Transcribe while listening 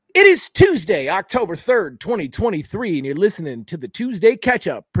is Tuesday, October 3rd, 2023, and you're listening to the Tuesday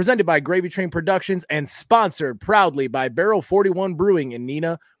Catch-Up, presented by Gravy Train Productions and sponsored proudly by Barrel 41 Brewing in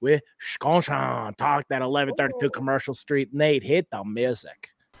Nina with Sconchan. Talk that 1132 Commercial Street. Nate, hit the music.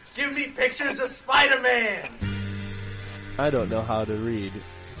 Give me pictures of Spider-Man! I don't know how to read.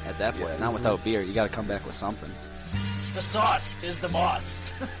 At that point, not without beer. You got to come back with something. The sauce is the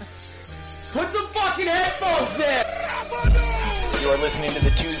boss. Put some fucking headphones in! You are listening to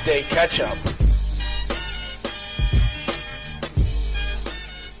the Tuesday Catch-Up.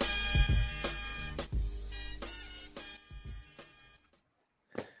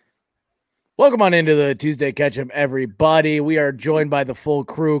 Welcome on into the Tuesday Catch-Up, everybody. We are joined by the full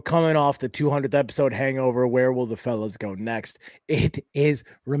crew coming off the 200th episode hangover. Where will the fellas go next?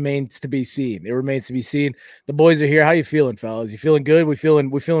 Remains to be seen. It remains to be seen. The boys are here. How you feeling, fellas? You feeling good? We feeling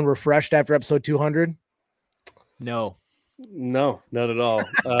refreshed after episode 200? No, not at all.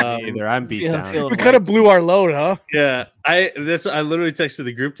 Either. I'm beat down. We kind of blew our load, huh? Yeah, I literally texted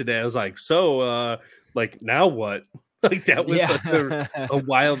the group today. I was like, so now what? Like that was such a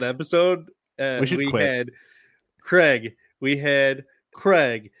wild episode. We had Craig. We had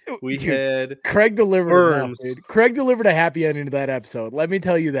Craig. Had Craig delivered Worms. Craig delivered a happy ending to that episode. Let me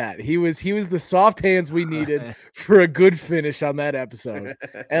tell you that. He was the soft hands we needed for a good finish on that episode.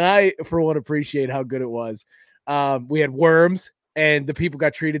 And I, for one, appreciate how good it was. We had Worms, and the people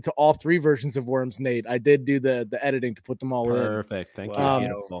got treated to all three versions of Worms, Nate. I did do the editing to put them all in. Perfect. Thank you.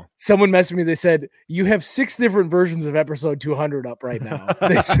 Beautiful. Someone messaged me. They said, you have 6 different versions of episode 200 up right now.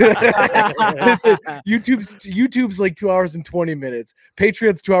 They said YouTube's like 2 hours and 20 minutes.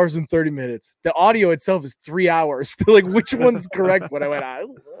 Patreon's 2 hours and 30 minutes. The audio itself is 3 hours. They're like, which one's correct? When I went, I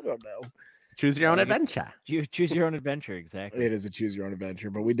don't know. Choose your own adventure. You choose your own adventure, exactly. It is a choose your own adventure,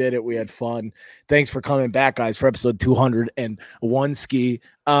 but we did it. We had fun. Thanks for coming back, guys, for episode 201 ski.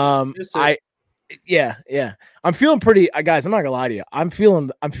 I'm feeling pretty, guys. I'm not gonna lie to you. I'm feeling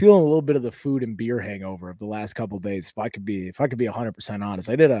a little bit of the food and beer hangover of the last couple of days. If I could be 100% honest,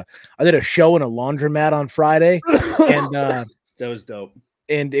 I did a show in a laundromat on Friday, and that was dope.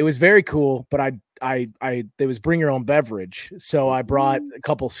 And it was very cool, but there was bring your own beverage. So I brought a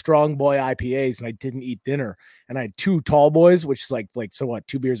couple strong boy IPAs, and I didn't eat dinner. And I had 2 tall boys, which is like so what,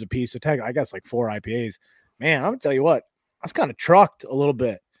 2 beers a piece. So I guess like 4 IPAs. Man, I'm gonna tell you what, I was kind of trucked a little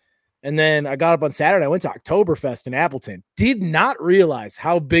bit. And then I got up on Saturday. I went to Oktoberfest in Appleton. Did not realize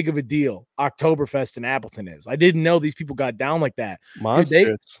how big of a deal Oktoberfest in Appleton is. I didn't know these people got down like that.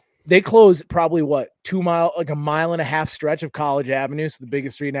 Monsters. They close probably a mile and a half stretch of College Avenue. So the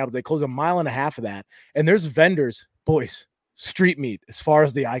biggest street now, but they close a mile and a half of that. And there's vendors, boys, street meat as far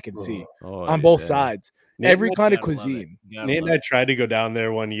as the eye can see on both sides. Every kind of cuisine. Nate and I tried to go down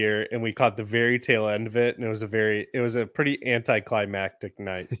there one year, and we caught the very tail end of it, and it was a pretty anticlimactic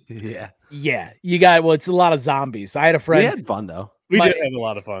night. Yeah. You got it's a lot of zombies. I had a friend. We had fun though. We did have a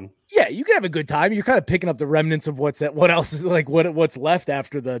lot of fun. Yeah, you can have a good time. You're kind of picking up the remnants of what else is like what's left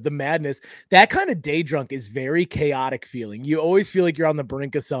after the madness. That kind of day drunk is very chaotic feeling. You always feel like you're on the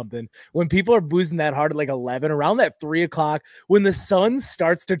brink of something. When people are boozing that hard at like 11, around that 3 o'clock, when the sun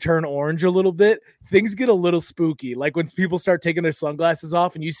starts to turn orange a little bit, things get a little spooky. Like when people start taking their sunglasses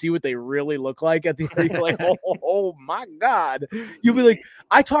off and you see what they really look like at the end, you're like, oh my God. You'll be like,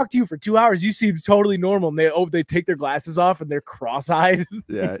 I talked to you for 2 hours. You seem totally normal. And they take their glasses off and they're cross-eyed.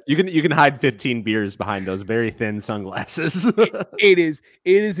 Yeah, you can hide 15 beers behind those very thin sunglasses. It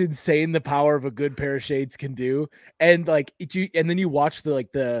is insane the power of a good pair of shades can do. And and then you watch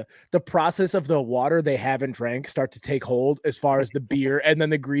the process of the water they haven't drank start to take hold as far as the beer and then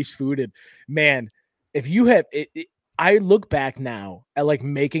the grease food. And man, if you have it, I look back now at like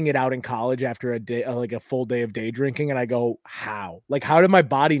making it out in college after a day, like a full day of day drinking, and I go, how did my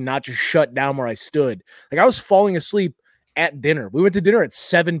body not just shut down where I stood? Like I was falling asleep at dinner. We went to dinner at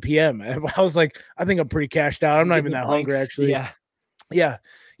 7 p.m. And I was like, I think I'm pretty cashed out. I'm not even that hungry, actually. Yeah.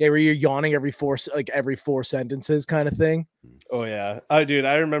 Where you're yawning every 4 sentences kind of thing. Oh yeah. Oh dude,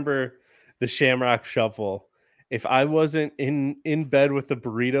 I remember the Shamrock Shuffle. If I wasn't in bed with a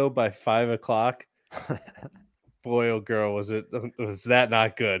burrito by 5 o'clock, boy, oh girl, was that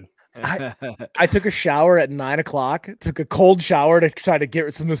not good? I took a shower at 9 o'clock, took a cold shower to try to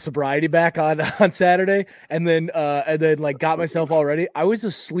get some of the sobriety back on Saturday. And then like got myself all ready. I was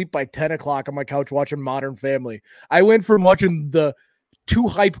asleep by 10 o'clock on my couch watching Modern Family. I went from watching the 2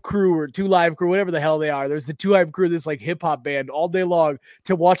 Hype Crew or 2 Live Crew, whatever the hell they are. There's the 2 Hype Crew, this like hip hop band all day long,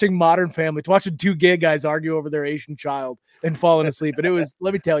 to watching Modern Family, to watching 2 gay guys argue over their Asian child and falling asleep. And it was,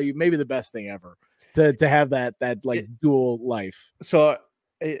 let me tell you, maybe the best thing ever to have that like dual life. So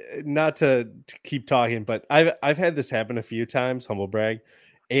not to keep talking, but I've had this happen a few times, humble brag,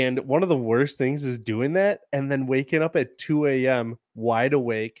 And one of the worst things is doing that and then waking up at 2 a.m. wide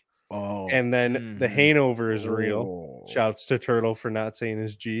awake. Oh, and then the hangover is real. Oh. Shouts to Turtle for not saying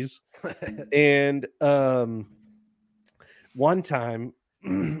his G's. And one time,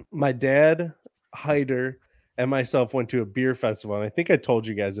 my dad, Hyder, and myself went to a beer festival. And I think I told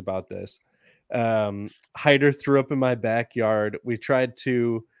you guys about this. Hyder threw up in my backyard. We tried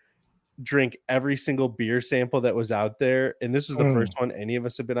to drink every single beer sample that was out there. And this was the first one any of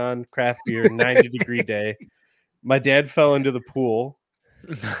us have been on. Craft beer, 90-degree day. My dad fell into the pool.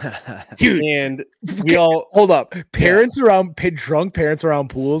 Dude, and we all hold up. Parents around drunk parents around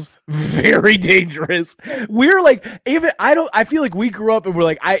pools, very dangerous. We're like, I feel like we grew up and we're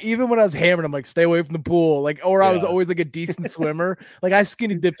like, even when I was hammered, I'm like, stay away from the pool. Like, or I was always like a decent swimmer. Like I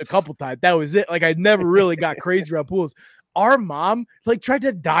skinny dipped a couple times. That was it. Like I never really got crazy around pools. Our mom like tried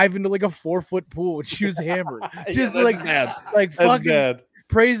to dive into like a 4-foot pool when she was hammered. Just like fucking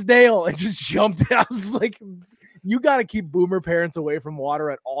praise Dale and just jumped in. I was like, you got to keep boomer parents away from water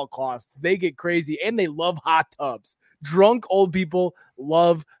at all costs. They get crazy and they love hot tubs. Drunk old people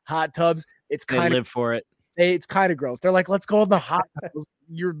love hot tubs. It's kind of live for it. It's kind of gross. They're like, let's go in the hot tubs.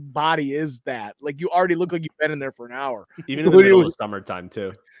 Your body is that. Like you already look like you've been in there for an hour. Even in the middle of summertime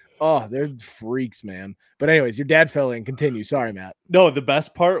too. Oh, they're freaks, man. But anyways, your dad fell in. Continue. Sorry, Matt. No, the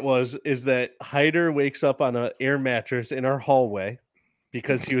best part is that Hyder wakes up on an air mattress in our hallway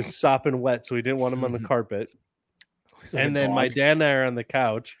because he was sopping wet, so we didn't want him on the carpet. Like and then my dad and I are on the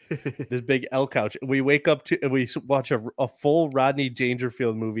couch, this big L couch. We wake up we watch a full Rodney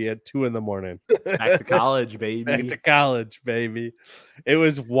Dangerfield movie at 2 a.m. Back to college, baby. Back to college, baby. It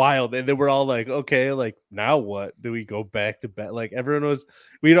was wild. And then we're all like, okay, like now what? Do we go back to bed? Like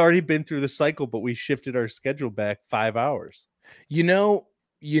we'd already been through the cycle, but we shifted our schedule back 5 hours. You know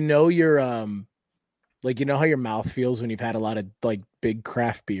your like, you know how your mouth feels when you've had a lot of like big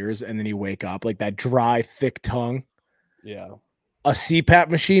craft beers and then you wake up like that dry, thick tongue. Yeah. A CPAP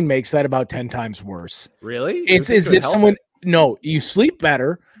machine makes that about 10 times worse. Really? It's as if you sleep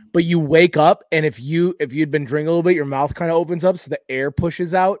better, but you wake up and if you'd been drinking a little bit, your mouth kind of opens up so the air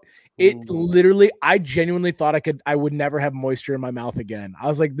pushes out. It literally, I genuinely thought I would never have moisture in my mouth again. I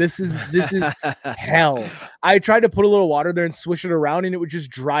was like, this is hell. I tried to put a little water there and swish it around and it would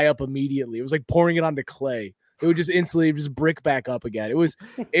just dry up immediately. It was like pouring it onto clay. It would just instantly just brick back up again.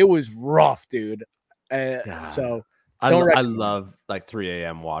 It was rough, dude. So I love like 3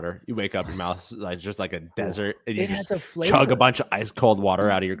 a.m. water. You wake up, your mouth like just like a desert, and you just chug a bunch of ice cold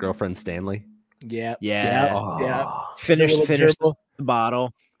water out of your girlfriend Stanley. Yeah. Finish the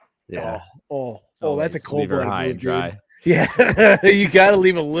bottle. Yeah. Oh, that's a cold leave her high and dry. Yeah, you got to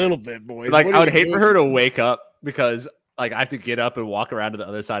leave a little bit, boys. Like I would hate for her to wake up because like I have to get up and walk around to the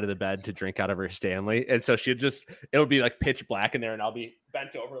other side of the bed to drink out of her Stanley, and so it'll be like pitch black in there, and I'll be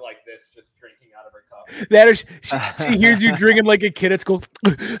bent over like this, just drinking out of her cup. That is, she hears you drinking like a kid at school,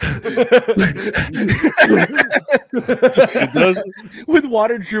 with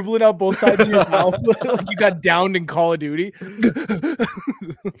water dribbling out both sides of your mouth, like you got downed in Call of Duty.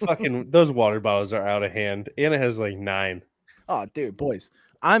 Fucking those water bottles are out of hand. Anna has like 9. Oh, dude, boys.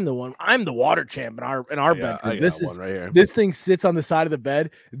 I'm the water champ in our bedroom. This thing sits on the side of the bed.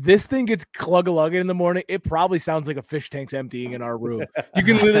 This thing gets glug-a-lugging in the morning. It probably sounds like a fish tank's emptying in our room. You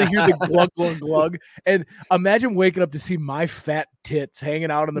can literally hear the glug, glug, glug. And imagine waking up to see my fat tits hanging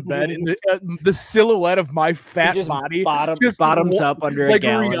out on the bed and the silhouette of my fat body bottoms up under like a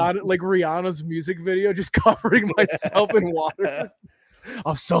gallon. like Rihanna's music video, just covering myself in water.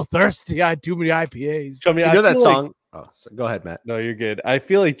 I'm so thirsty. I had too many IPAs. You know that song? Oh, so go ahead, Matt. No, you're good. I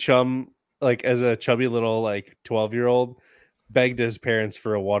feel like Chum, like as a chubby little like 12-year-old, begged his parents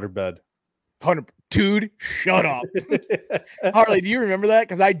for a waterbed. Dude, shut up. Harley, do you remember that?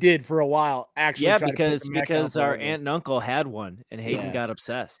 Because I did for a while. Actually, yeah, because our aunt and uncle had one, and Hayden got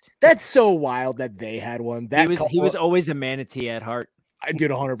obsessed. That's so wild that they had one. He was always a manatee at heart. I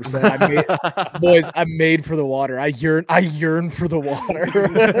did 100%. Boys, I'm made for the water. I yearn for the water.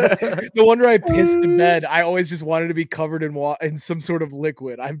 No wonder I pissed in bed. I always just wanted to be covered in some sort of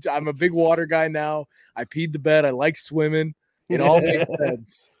liquid. I'm a big water guy now. I peed the bed. I like swimming. It all makes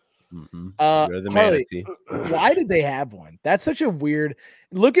sense. Mm-hmm. You're the manatee. Why did they have one? That's such a weird.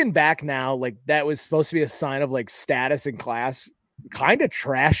 Looking back now, like that was supposed to be a sign of like status and class. Kind of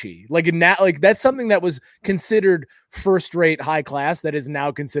trashy, like that's something that was considered first-rate high class that is now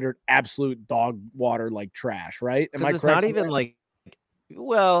considered absolute dog water like trash, right? Am I correct? It's not even like,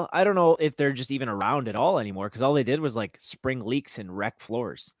 well, I don't know if they're just even around at all anymore because all they did was like spring leaks and wreck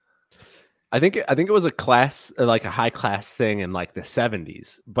floors. I think it was a class, like a high class thing in like the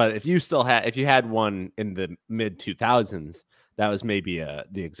 70s, but if you had one in the mid 2000s, That was maybe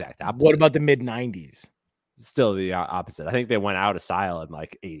the exact opposite. What about the mid 90s? Still the opposite. I think they went out of style in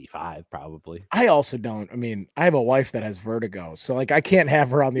like 85, probably. I also don't. I mean, I have a wife that has vertigo, so like I can't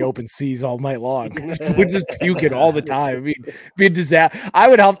have her on the open seas all night long. We're just puking all the time. I mean, it'd be a disaster. I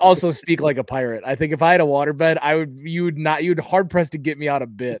would also speak like a pirate. I think if I had a waterbed, you'd hard pressed to get me out a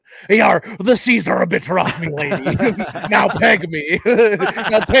bit. The seas are a bit rough, me lady. Now peg me.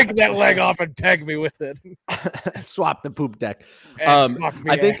 Now take that leg off and peg me with it. Swap the poop deck. I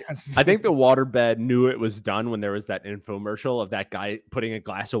think the waterbed knew it was done when there was that infomercial of that guy putting a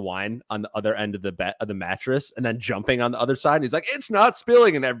glass of wine on the other end of the mattress and then jumping on the other side. And he's like, "It's not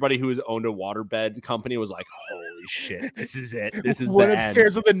spilling," and everybody who has owned a waterbed company was like, "Holy shit, this is it! This is went the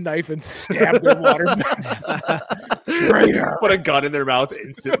upstairs end." with a knife and stabbed their waterbed. Traitor. Put a gun in their mouth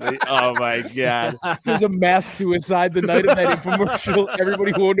instantly. Oh my god! There's a mass suicide the night of that infomercial.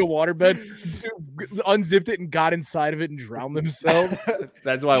 Everybody who owned a waterbed unzipped it and got inside of it and drowned themselves.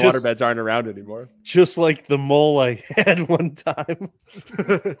 That's why waterbeds aren't around anymore. Just like the mole I had one time.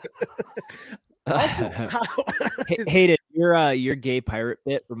 Hayden, your gay pirate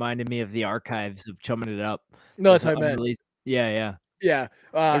bit reminded me of the archives of Chumming It Up. No, that's what I meant. Yeah.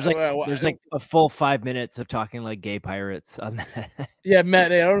 There's like a full 5 minutes of talking like gay pirates on that. Yeah,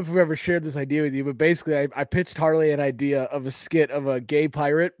 Matt, I don't know if we've ever shared this idea with you, but basically I pitched Harley an idea of a skit of a gay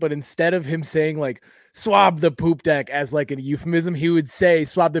pirate, but instead of him saying like swab the poop deck as like a euphemism, he would say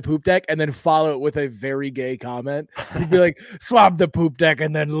swab the poop deck and then follow it with a very gay comment. He'd be like, swab the poop deck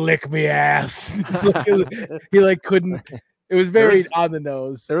and then lick me ass. He like couldn't. It was very on the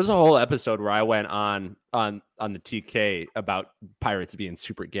nose. There was a whole episode where I went on the TK about pirates being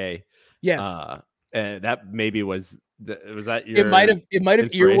super gay. Yes. And that maybe was that your it might have inspiration?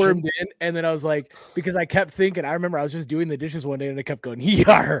 earwormed in, and then I was like, because I kept thinking, I remember I was just doing the dishes one day and I kept going,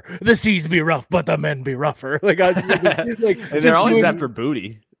 "Yar, the seas be rough, but the men be rougher." Like I was just like and they're always after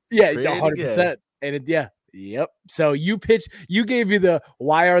booty. Yeah, 100%. And yep. So you gave me the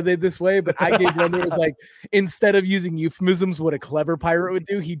why are they this way, but I gave one that was like, instead of using euphemisms, what a clever pirate would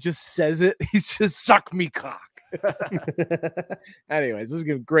do, he just says it. He's just suck me cock. Anyways, this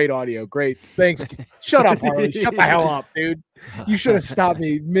is great audio. Great. Thanks. Shut up, Harley. Shut the hell up, dude. You should have stopped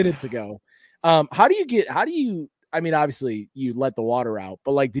me minutes ago. How do you I mean, obviously you let the water out,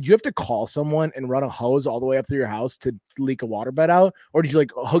 but like, did you have to call someone and run a hose all the way up through your house to leak a waterbed out? Or did you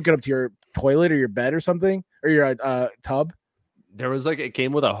like hook it up to your toilet or your bed or something, or your tub? There was like, it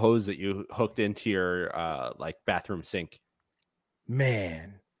came with a hose that you hooked into your like bathroom sink.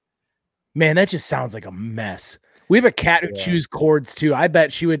 Man, that just sounds like a mess. We have a cat who chews cords too. I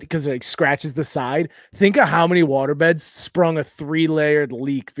bet she would, because it like scratches the side. Think of how many waterbeds sprung a 3-layered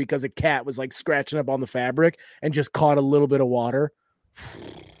leak because a cat was like scratching up on the fabric and just caught a little bit of water.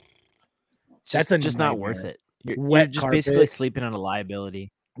 That's just not worth it. You're just basically sleeping on a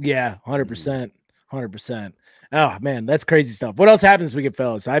liability. Yeah, 100%. 100%. Oh man, that's crazy stuff. What else happened this weekend,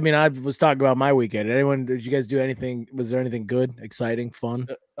 fellas? I mean, I was talking about my weekend. Did you guys do anything? Was there anything good, exciting, fun?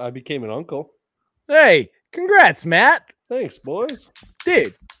 I became an uncle. Hey, congrats, Matt. Thanks, boys.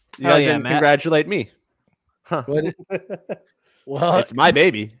 Dude. You guys didn't congratulate me. Huh. Well, it's my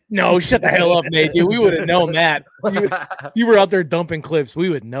baby. No, shut the hell up, Nate. Dude, we would have known that. You were out there dumping clips. We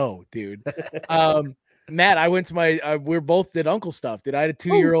would know, dude. Matt, I went to we both did uncle stuff. I had a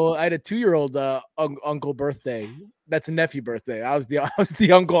 2-year-old uncle birthday. That's a nephew birthday. I was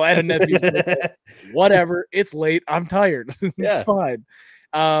the uncle at a nephew's birthday. Whatever. It's late. I'm tired. It's fine.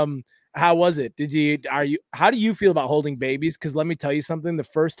 How was it? How do you feel about holding babies? Because let me tell you something. The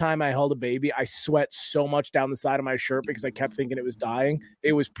first time I held a baby, I sweat so much down the side of my shirt because I kept thinking it was dying.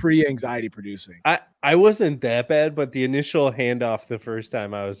 It was pretty anxiety producing. I wasn't that bad, but the initial handoff the first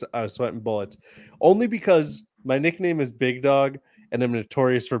time I was sweating bullets, only because my nickname is Big Dog and I'm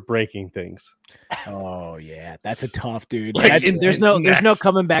notorious for breaking things. Oh yeah, that's a tough dude. Like, there's no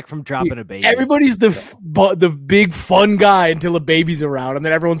coming back from dropping a baby. Everybody's the big fun guy until a baby's around, and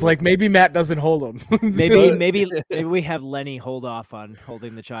then everyone's like, maybe Matt doesn't hold him. maybe we have Lenny hold off on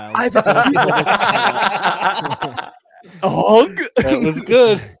holding the child. That was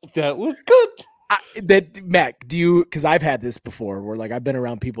good. That was good. Matt, because I've had this before where like I've been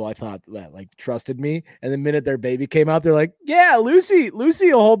around people I thought that like trusted me, and the minute their baby came out, they're like, yeah, Lucy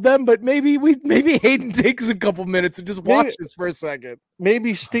will hold them, but maybe Hayden takes a couple minutes and just watch this for a second.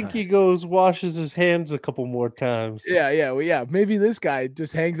 Maybe Stinky washes his hands a couple more times. Yeah. Maybe this guy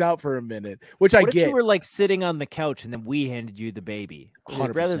just hangs out for a minute, which I What get. if you were like sitting on the couch and then we handed you the baby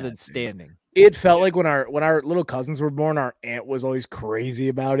 100%, rather than standing? It felt like when our little cousins were born, our aunt was always crazy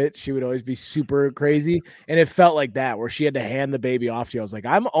about it. She would always be super crazy. And it felt like that, where she had to hand the baby off to you. I was like,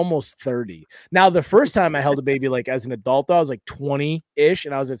 I'm almost 30. Now, the first time I held a baby, like as an adult, though, I was like 20-ish.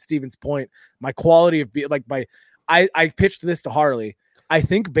 And I was at Steven's point. My quality of I pitched this to Harley. I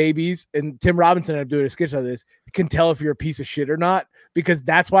think babies, and Tim Robinson, I'm doing a sketch on this, can tell if you're a piece of shit or not, because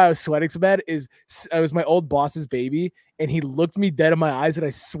that's why I was sweating so bad. I was my old boss's baby, and he looked me dead in my eyes, and I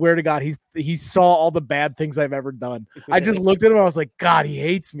swear to God, he saw all the bad things I've ever done. I just looked at him, and I was like, God, he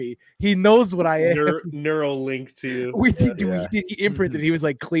hates me. He knows what I am. Neural link to you. He imprinted. He was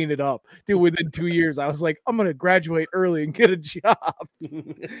like, clean it up. Dude, within 2 years, I was like, I'm going to graduate early and get a job.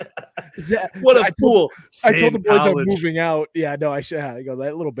 What a fool. I told the boys I'm moving out. Yeah, no, I should. I go,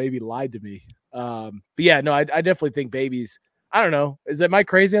 that little baby lied to me. But yeah, no, I definitely think babies, I don't know. Am I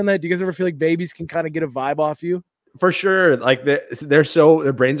crazy on that? Do you guys ever feel like babies can kind of get a vibe off you? For sure. Like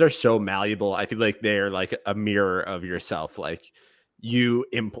their brains are so malleable. I feel like they're like a mirror of yourself. Like your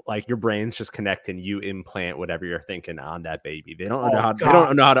brains just connect and you implant whatever you're thinking on that baby. They don't know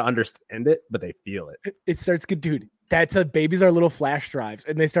how to understand it, but they feel it. It starts good, dude. That's babies are little flash drives,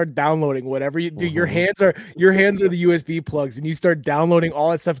 and they start downloading whatever you do. Your hands are the USB plugs, and you start downloading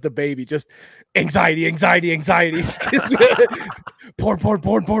all that stuff to the baby. Just anxiety. Porn.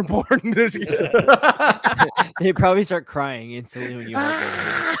 They probably start crying instantly when you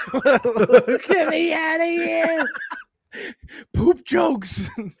get me out of here. Poop jokes.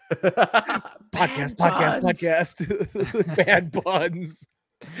 Podcast. Bad buns.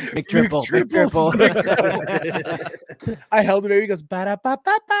 McTriple. I held the baby. He goes,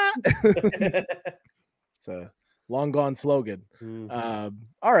 ba-da-ba-ba-ba. It's a long gone slogan. All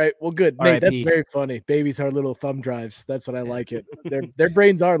right. Well, good. Nate, that's very funny. Babies are little thumb drives. That's what I like it. Their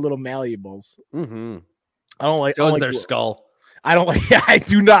brains are little malleables. Mm-hmm. I don't like their skull. I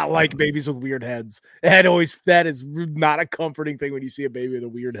do not like babies with weird heads. That is not a comforting thing when you see a baby with a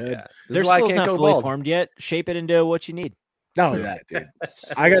weird head. Yeah. Their skull's not fully formed yet. Shape it into what you need. Not only that, dude.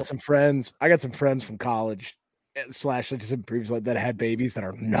 I got some friends from college / like some previous that had babies that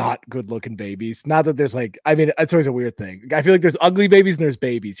are not good looking babies. Not that there's it's always a weird thing. I feel like there's ugly babies and there's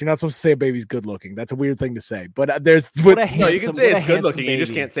babies. You're not supposed to say a baby's good looking. That's a weird thing to say. But there's you can say it's good looking. You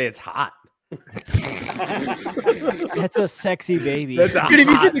just can't say it's hot. That's a sexy baby. Dude, have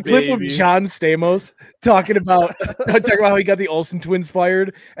you seen the clip of John Stamos talking about how he got the Olsen twins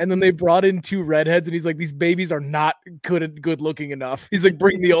fired, and then they brought in 2 redheads, and he's like, these babies are not good looking enough. He's like,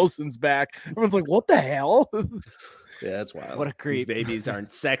 bring the Olsens back. Everyone's like, what the hell? Yeah, that's wild. What a creep. These babies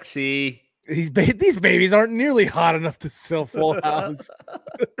aren't sexy. These babies aren't nearly hot enough to sell Full House.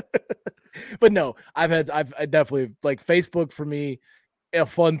 But no, I definitely like Facebook for me. A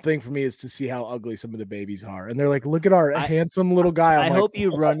fun thing for me is to see how ugly some of the babies are, and they're like, "Look at our handsome little guy." I hope you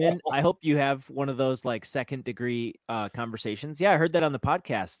run in. I hope you have one of those like second degree conversations. Yeah, I heard that on the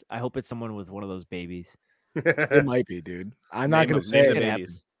podcast. I hope it's someone with one of those babies. It might be, dude. I'm not going to say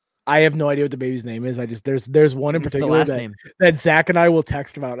it. I have no idea what the baby's name is. There's one in particular that Zach and I will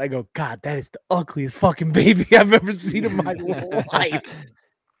text about. I go, God, that is the ugliest fucking baby I've ever seen in my life.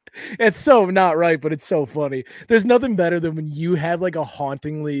 It's so not right, but it's so funny. There's nothing better than when you have like a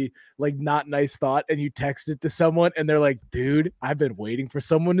hauntingly like not nice thought and you text it to someone and they're like, dude, I've been waiting for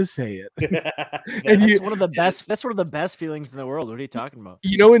someone to say it. That's one of the best feelings in the world. What are you talking about?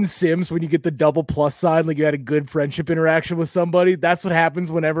 You know, in Sims, when you get the double plus sign, like you had a good friendship interaction with somebody, that's what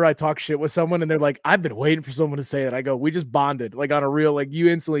happens whenever I talk shit with someone and they're like, I've been waiting for someone to say it. I go, we just bonded like on a real, like you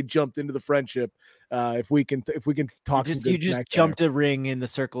instantly jumped into the friendship. If we can talk, you just jumped a ring in the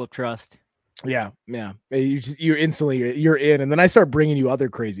circle of trust. Yeah. You're instantly you're in, and then I start bringing you other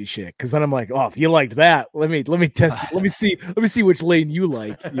crazy shit because then I'm like, oh, if you liked that, let me test. Let me see which lane you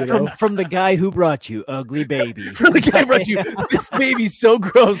like. You know? from the guy who brought you ugly baby. From the guy who brought you this baby's so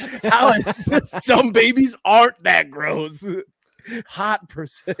gross. How is some babies aren't that gross? Hot per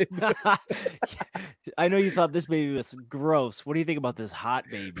se. I know you thought this baby was gross. What do you think about this hot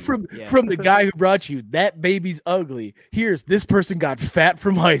baby? From the guy who brought you that baby's ugly. Here's this person got fat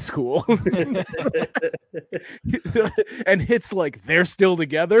from high school. And hits like they're still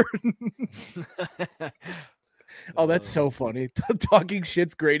together. Oh, that's so funny. Talking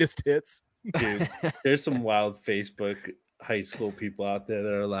shit's greatest hits. Dude, there's some wild Facebook high school people out there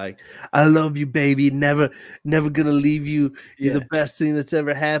that are like, I love you, baby, never gonna leave you, you're the best thing that's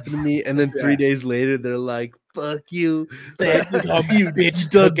ever happened to me. And then 3 days later they're like, Fuck you. That You bitch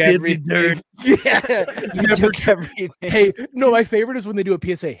dug took everything. everything. Yeah. You Never took everything. Hey, no, my favorite is when they do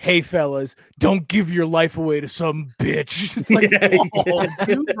a PSA. Hey, fellas, don't give your life away to some bitch. It's like, whoa,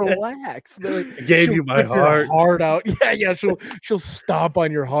 dude, relax. They're like, I gave she'll you my rip your heart. heart out. Yeah, she'll stomp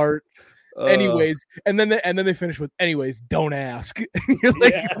on your heart. Anyways, and then they finish with, anyways, don't ask. You're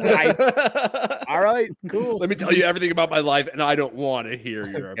like, all right, cool. Let me tell you everything about my life, and I don't want to hear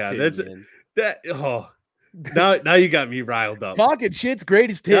your opinion. Now you got me riled up. Talking shit's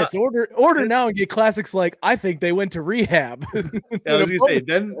greatest hits. Order now and get classics like I think they went to rehab. I was gonna say,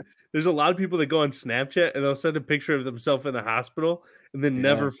 then there's a lot of people that go on Snapchat and they'll send a picture of themselves in the hospital and then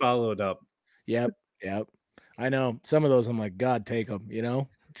never follow it up. Yep. I know some of those. I'm like, God, take them.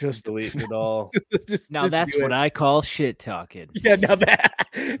 Just delete it all. That's what I call shit talking. Yeah, now that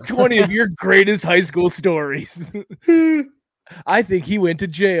 20 of your greatest high school stories. I think he went to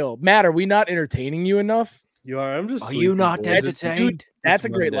jail. Matt, are we not entertaining you enough? You are. I'm just. Are you not entertained? That's a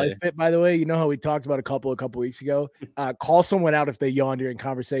great life bit, by the way. You know how we talked about a couple weeks ago? Call someone out if they yawn during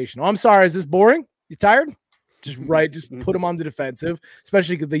conversation. Oh, I'm sorry. Is this boring? You tired? Just put them on the defensive,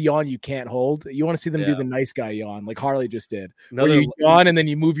 especially because the yawn you can't hold. You want to see them do the nice guy yawn, like Harley just did. Where you yawn and then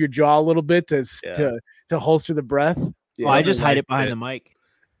you move your jaw a little bit to holster the breath. Yeah, I just hide it behind the mic.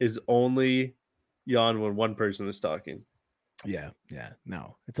 Is only yawn when one person is talking. Yeah.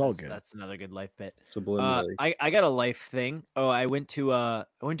 No, it's all good. That's another good life bit. Subliminally. I got a life thing. Oh, I went to a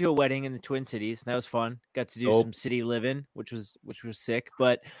wedding in the Twin Cities. That was fun. Got to do some city living, which was sick.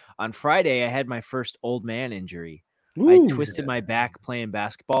 But on Friday, I had my first old man injury. I twisted my back playing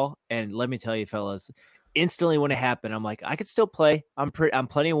basketball, and let me tell you, fellas, instantly when it happened, I'm like, I could still play. I'm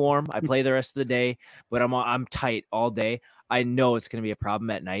plenty warm. I play the rest of the day, but I'm tight all day. I know it's going to be a problem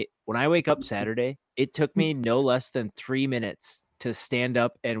at night. When I wake up Saturday, it took me no less than 3 minutes to stand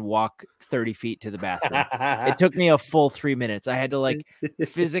up and walk 30 feet to the bathroom. It took me a full 3 minutes. I had to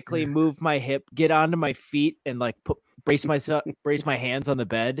physically move my hip, get onto my feet, and brace my hands on the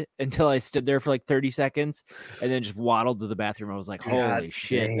bed until I stood there for 30 seconds and then just waddled to the bathroom. I was like, holy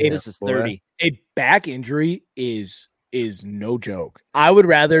shit, this is 30. A back injury is no joke. I would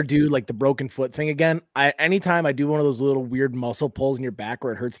rather do the broken foot thing again. Anytime I do one of those little weird muscle pulls in your back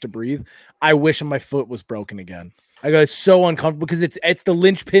where it hurts to breathe, I wish my foot was broken again. I go, it's so uncomfortable because it's the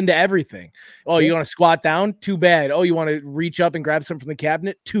linchpin to everything. Oh, you want to squat down? Too bad. Oh, you want to reach up and grab something from the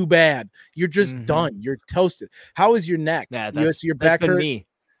cabinet? Too bad. You're just done. You're toasted. How is your neck? Yeah, so your back hurt? Me.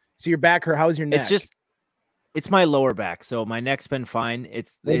 So your back hurt. How is your neck? It's my lower back. So my neck's been fine.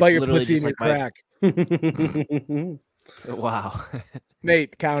 What about your pussy and your crack? Wow.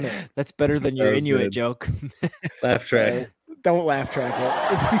 Nate, count it. That's better than your Inuit joke. Laugh track. Don't laugh track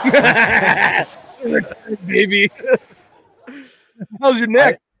it. Baby. How's your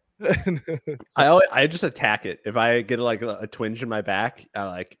neck? I just attack it. If I get a twinge in my back,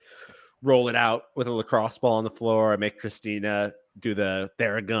 I roll it out with a lacrosse ball on the floor. I make Christina do the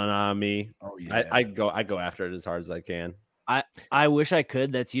Theragun on me. Oh yeah. I go after it as hard as I can. I wish I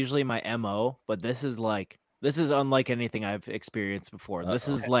could. That's usually my MO, but this is unlike anything I've experienced before. This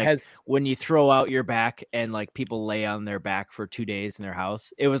is when you throw out your back and people lay on their back for 2 days in their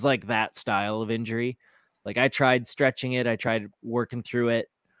house. It was that style of injury. I tried stretching it. I tried working through it.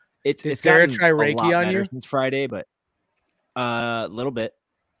 It's Sarah try Reiki on you since Friday, but a little bit.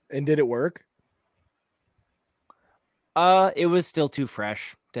 And did it work? It was still too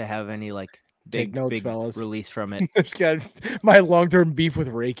fresh to have any big fellas. Release from it. My long-term beef with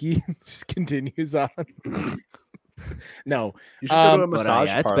Reiki just continues on. No, you should go to a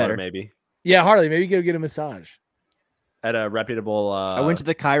massage parlor, better. maybe. Yeah, Harley, maybe go get a massage at a reputable. I went to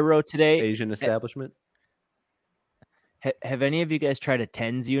the Cairo today. Asian establishment. Have any of you guys tried a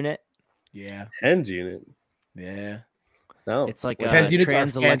TENS unit? Yeah, TENS unit. Yeah. No, it's like a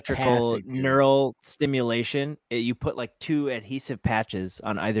trans-electrical neural stimulation. You put 2 adhesive patches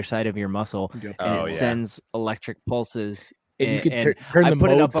on either side of your muscle, and it sends electric pulses. And you could turn I put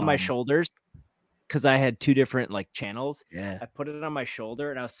it up on my shoulders because I had 2 different channels. Yeah, I put it on my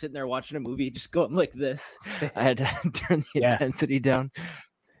shoulder, and I was sitting there watching a movie, just going like this. I had to turn the intensity down.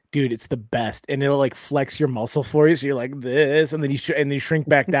 Dude, it's the best, and it'll flex your muscle for you, so you're like this, and then you shrink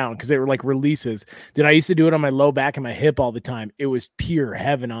back down because it releases. Dude, I used to do it on my low back and my hip all the time. It was pure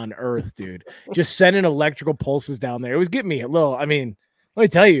heaven on earth, dude. Just sending electrical pulses down there. It was getting me a little. I mean, let me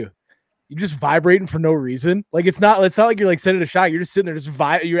tell you, you're just vibrating for no reason. It's not like you're sending a shot. You're just sitting there, just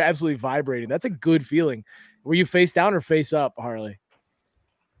you're absolutely vibrating. That's a good feeling. Were you face down or face up, Harley?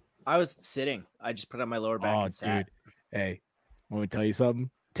 I was sitting. I just put on my lower back and sat. Dude. Hey, want me to tell you something?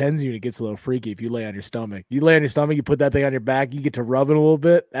 Tens unit gets a little freaky if you lay on your stomach. You lay on your stomach, you put that thing on your back, you get to rub it a little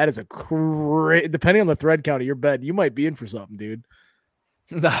bit. That is depending on the thread count of your bed, you might be in for something, dude.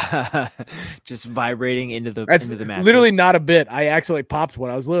 Just vibrating into the That's mattress. Literally not a bit. I actually popped one.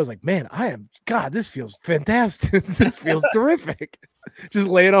 I was like, man, this feels fantastic. This feels terrific. Just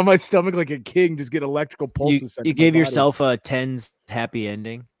laying on my stomach like a king, just get electrical pulses. You gave yourself a tens happy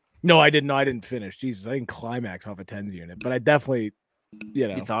ending. No, I didn't. No, I didn't finish. Jesus, I didn't climax off a tens unit, but I definitely,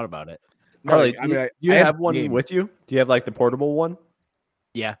 you thought about it. Harley, do you have one with you? Do you have like the portable one?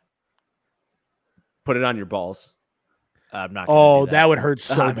 Yeah. Put it on your balls. I'm not. That would hurt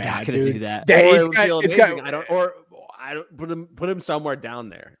so I'm bad, not gonna dude. do that. It's got. I don't put him somewhere down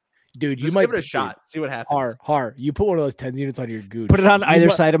there. Dude, you might give it a shot. See what happens. You put one of those 10 units on your gooch. Put it on either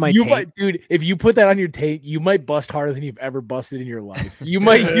side of my taint. Dude, if you put that on your taint, you might bust harder than you've ever busted in your life. You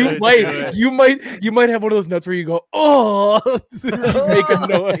might have one of those nuts where you go, oh, make a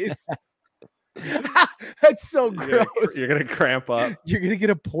noise. That's so gross. You're gonna cramp up. You're gonna get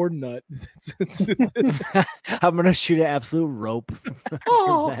a porn nut. I'm gonna shoot an absolute rope.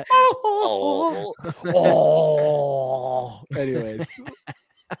 Anyways.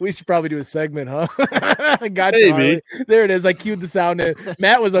 We should probably do a segment, huh? I got you. Harley. There it is. I cued the sound in.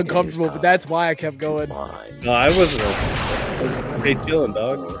 Matt was uncomfortable, but that's why I kept going. No, I wasn't. Hey, chilling,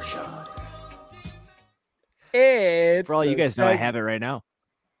 dog. For all you guys know, I have it right now.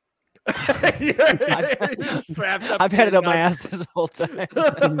 I've had it up my ass this whole time.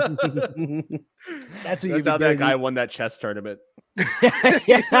 That's how that guy won that chess tournament.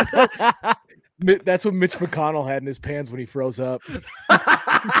 That's what Mitch McConnell had in his pants when he froze up.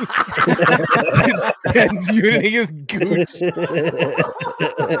 Ken's unity his gooch.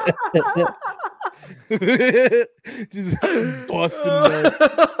 Just busting.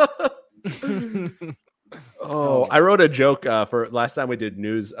 I wrote a joke for last time we did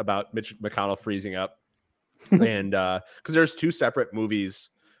news about Mitch McConnell freezing up, and because there's two separate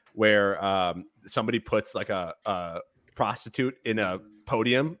movies where somebody puts like a prostitute in a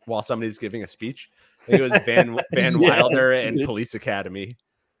podium while somebody's giving a speech. I think it was Van Wilder and Police Academy.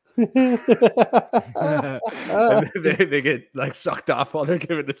 And they get like sucked off while they're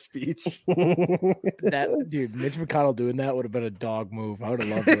giving the speech. Dude, Mitch McConnell doing that would have been a dog move. I would have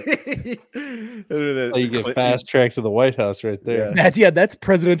loved it. So you get fast tracked to the White House right there. That's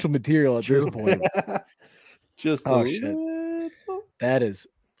presidential material at this point. Just shit. That is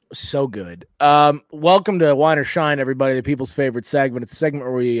so good. Welcome to Wine or Shine, everybody, the people's favorite segment. It's a segment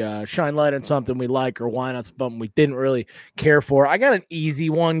where we shine light on something we like or wine on something we didn't really care for. I got an easy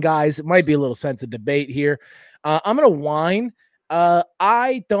one, guys. It might be a little sense of debate here. I'm gonna whine.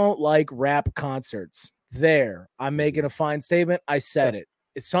 I don't like rap concerts. There, I'm making a fine statement. I said it.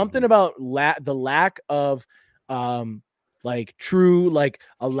 It's something about the lack of like true like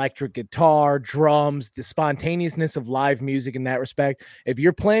electric guitar, drums, the spontaneousness of live music in that respect. If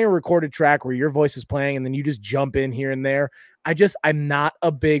you're playing a recorded track where your voice is playing and then you just jump in here and there, I'm not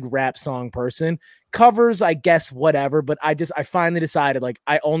a big rap song person. Covers, I guess, whatever, but I finally decided like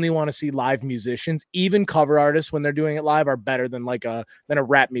I only want to see live musicians. Even cover artists when they're doing it live are better than a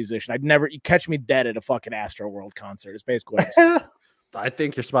rap musician. You catch me dead at a fucking Astro World concert. It's basically I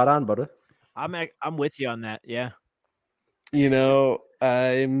think you're spot on, buddy. I'm with you on that. Yeah. You know,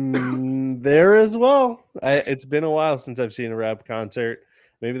 I'm there as well. It's been a while since I've seen a rap concert.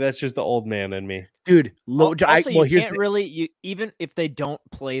 Maybe that's just the old man in me, dude. You can't really even if they don't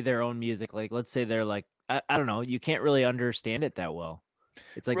play their own music. Like, let's say they're like, I don't know, you can't really understand it that well.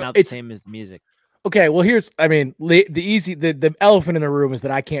 It's like not the same as the music. Okay, well, the elephant in the room is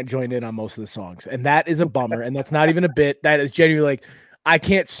that I can't join in on most of the songs, and that is a bummer. And that's not even a bit. That is genuinely like. I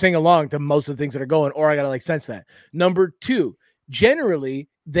can't sing along to most of the things that are going, or I got to like sense that. Number two, generally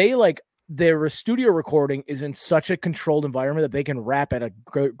their studio recording is in such a controlled environment that they can rap at a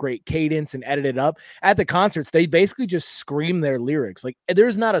great cadence and edit it up. At the concerts, they basically just scream their lyrics. Like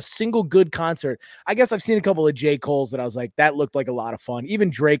there's not a single good concert. I guess I've seen a couple of J. Cole's that I was like, that looked like a lot of fun.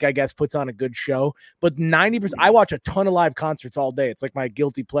 Even Drake, I guess, puts on a good show, but 90%, I watch a ton of live concerts all day. It's like my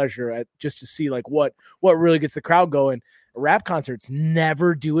guilty pleasure just to see like what really gets the crowd going. Rap concerts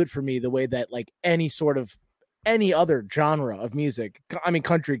never do it for me the way that like any other genre of music. I mean,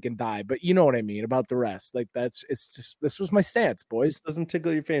 country can die, but you know what I mean about the rest. Like this was my stance, boys. It doesn't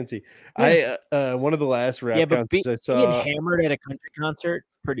tickle your fancy. Yeah. One of the last rap concerts I saw. Being hammered at a country concert,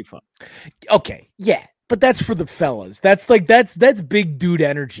 pretty fun. Okay, yeah. But that's for the fellas. That's big dude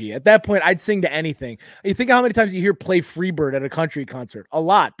energy. At that point, I'd sing to anything. You think how many times you hear Play Freebird at a country concert? A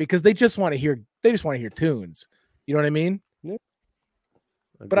lot, because they just want to hear tunes. You know what I mean? Yeah.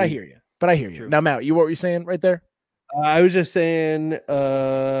 But I hear you. True. Now, Matt, what were you saying right there? I was just saying,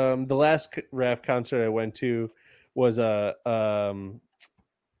 the last rap concert I went to was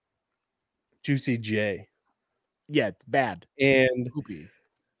Juicy J. Yeah, it's bad. And Poopy.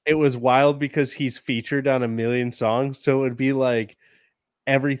 it was wild because he's featured on a million songs. So it would be like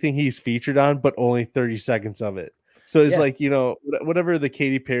everything he's featured on, but only 30 seconds of it. So it's like, whatever the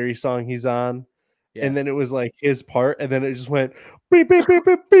Katy Perry song he's on. Yeah. And then it was like his part. And then it just went beep, beep, beep,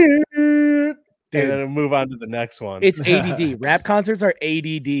 beep, beep. Dude, and then move on to the next one. It's ADD. Rap concerts are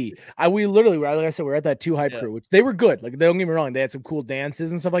ADD. We literally, like I said, we're at that 2 Hype crew, which they were good. Like, don't get me wrong, they had some cool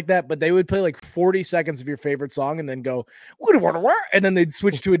dances and stuff like that. But they would play like 40 seconds of your favorite song and then go, and then they'd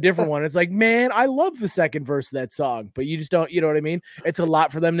switch to a different one. It's like, man, I love the second verse of that song, but you just don't. You know what I mean? It's a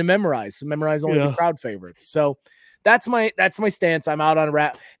lot for them to memorize. So memorize only the crowd favorites. So that's my stance. I'm out on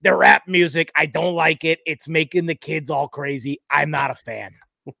rap. The rap music, I don't like it. It's making the kids all crazy. I'm not a fan.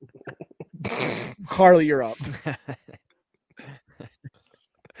 Harley, you're up.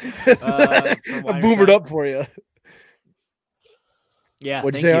 I boomered up for you. Yeah,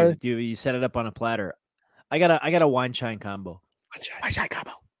 what'd you say, Harley? You set it up on a platter. I got a wine shine combo. Wine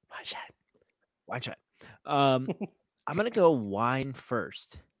shine. I'm gonna go wine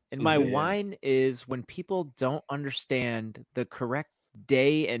first, and my wine is when people don't understand the correct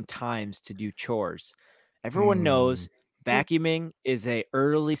day and times to do chores. Everyone knows vacuuming is a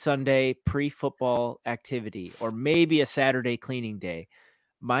early Sunday pre-football activity, or maybe a Saturday cleaning day.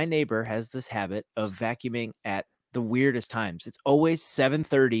 My neighbor has this habit of vacuuming at the weirdest times. It's always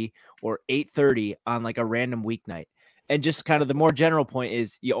 7:30 or 8:30 on like a random weeknight. And just kind of the more general point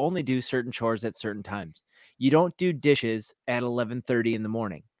is you only do certain chores at certain times. You don't do dishes at 11:30 in the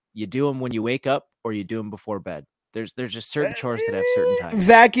morning. You do them when you wake up or you do them before bed. There's just certain chores that have certain times.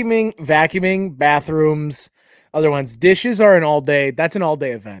 Vacuuming, bathrooms, other ones. Dishes are an all day. That's an all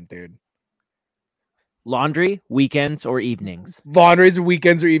day event, dude. Laundry, weekends or evenings. Laundries or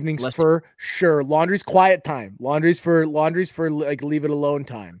weekends or evenings for sure. Laundry's quiet time. Laundry's for like leave it alone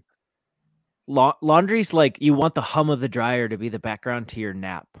time. Laundry's like you want the hum of the dryer to be the background to your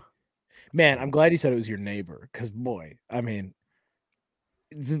nap. Man, I'm glad you said it was your neighbor, because boy, I mean,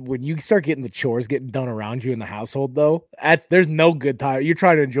 when you start getting the chores getting done around you in the household, though, there's no good time. You're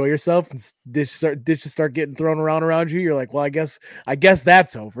trying to enjoy yourself, and dishes start getting thrown around you. You're like, well, I guess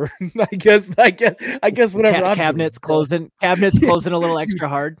that's over. I guess whatever. Cabinets closing a little extra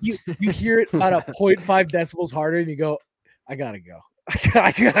hard. You hear it about a 0.5 decibels harder, and you go, I gotta go.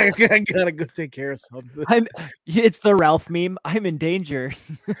 I gotta go take care of something. It's the Ralph meme. I'm in danger.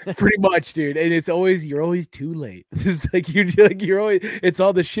 Pretty much, dude. And you're always too late. It's like you're always. It's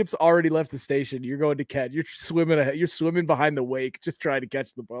all the ship's already left the station. You're going to catch. You're swimming ahead. You're swimming behind the wake, just trying to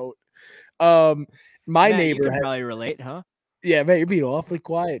catch the boat. My neighbor you can probably relate, huh? Yeah, man, you're being awfully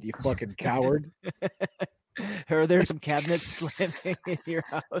quiet. You fucking coward. Are there some cabinets slamming in your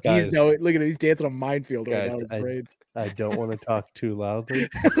house? Guys, look at him. He's dancing on a minefield right now. His brain. I don't want to talk too loudly.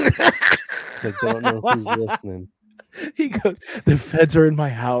 I don't know who's listening. He goes, the feds are in my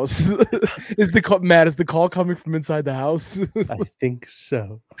house. Is the call coming from inside the house? I think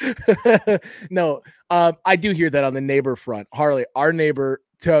so. No, I do hear that on the neighbor front. Harley, our neighbor,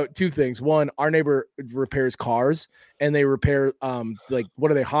 two things. One, our neighbor repairs cars, and they repair like,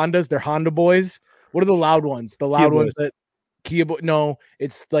 what are they, Hondas? They're Honda boys. What are the loud ones? The loud ones that Kia boy. No,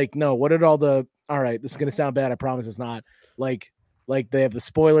 it's like, no. What are all the? All right, this is gonna sound bad. I promise it's not. Like they have the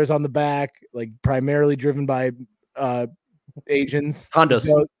spoilers on the back, like primarily driven by Asians.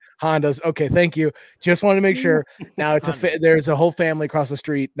 Hondas. Okay, thank you. Just wanted to make sure. Now there's a whole family across the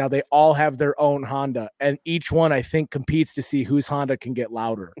street. Now they all have their own Honda, and each one I think competes to see whose Honda can get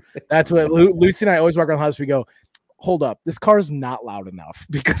louder. That's what Lucy and I always walk around the house. We go, hold up, this car is not loud enough,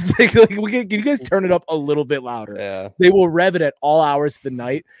 because can you guys turn it up a little bit louder? Yeah. They will rev it at all hours of the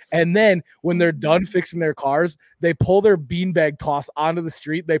night, and then when they're done fixing their cars, they pull their beanbag toss onto the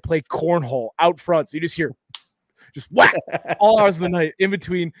street. They play cornhole out front, so you just hear just whack all hours of the night in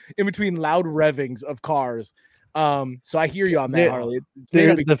between loud revvings of cars. So I hear you on that, Harley. It's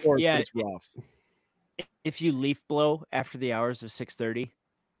maybe it's rough. If you leaf blow after the hours of 6:30,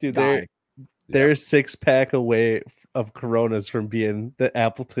 dude, they're 6-pack away of Coronas from being the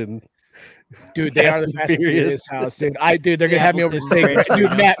Appleton. Dude, they are the Fast and Furious house, dude. They're gonna have me over to say, dude,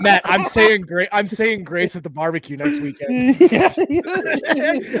 Matt, I'm saying grace at the barbecue next weekend.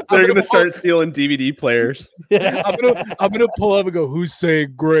 They're gonna start stealing DVD players. Yeah. I'm gonna pull up and go, who's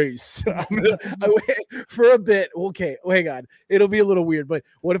saying grace? For a bit. Okay, hang on. It'll be a little weird, but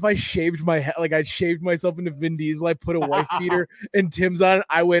what if I shaved my head? Like I shaved myself into Vin Diesel. I put a wife beater and Tim's on it.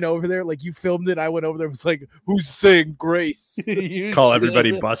 I went over there, like you filmed it. I went over there. It was like, who's saying grace? Call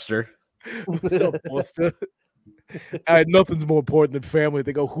everybody Buster. What's up, Buster? Nothing's more important than family.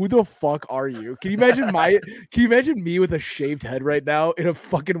 They go, who the fuck are you? Can you imagine me with a shaved head right now in a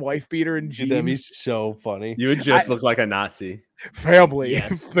fucking wife beater and jeans? That'd be so funny. You would just look like a Nazi. Family.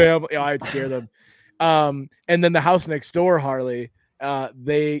 Yes. Family. Oh, I'd scare them. And then the house next door, Harley,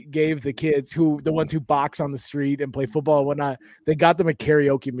 they gave the kids the ones who box on the street and play football and whatnot, they got them a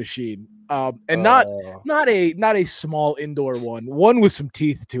karaoke machine. And not a small indoor one with some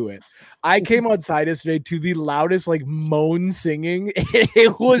teeth to it. I came outside yesterday to the loudest like moan singing.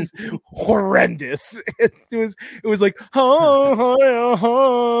 It was horrendous. It was like,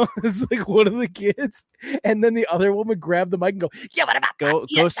 it's like one of the kids, and then the other woman grabbed the mic and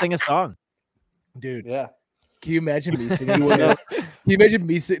go sing a song, dude. Yeah. Can you imagine me singing? Can you imagine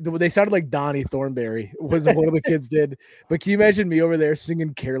me singing? They sounded like Donnie Thornberry was one of the kids did. But can you imagine me over there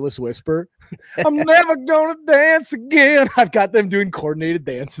singing Careless Whisper? I'm never gonna dance again. I've got them doing coordinated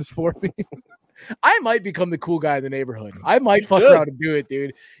dances for me. I might become the cool guy in the neighborhood. I might fuck around and do it,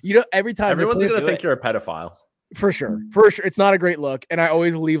 dude. You know, every time everyone's gonna think you're a pedophile. For sure. It's not a great look. And I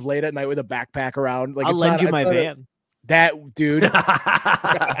always leave late at night with a backpack around. Like I'll lend you my van. That dude.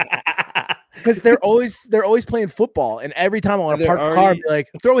 Because they're always playing football, and every time I want to park the car, I'll be like,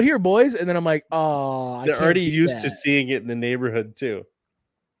 throw it here, boys. And then I'm like, oh, they're already used to seeing it in the neighborhood too.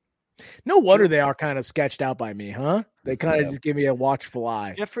 No wonder they are kind of sketched out by me, huh? They kind of just give me a watchful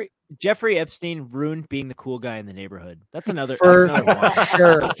eye. Jeffrey Epstein ruined being the cool guy in the neighborhood. That's another one.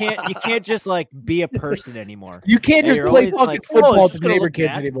 Sure. You can't just like be a person anymore. You can't just play fucking football to neighbor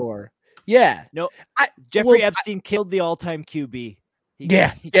kids anymore. Yeah. No, Jeffrey Epstein killed the all-time QB.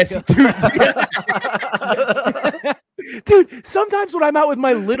 Yes, dude. Dude, sometimes when I'm out with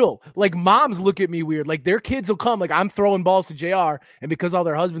my little, like moms look at me weird. Like their kids will come, like I'm throwing balls to JR, and because all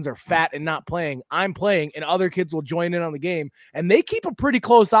their husbands are fat and not playing, I'm playing, and other kids will join in on the game, and they keep a pretty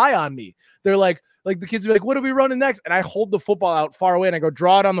close eye on me. They're like the kids will be like, what are we running next? And I hold the football out far away and I go,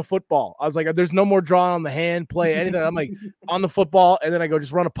 draw it on the football. I was like, there's no more drawing on the hand, play, anything. I'm like, on the football, and then I go,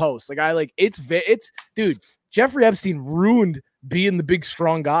 just run a post. Like it's dude, Jeffrey Epstein ruined being the big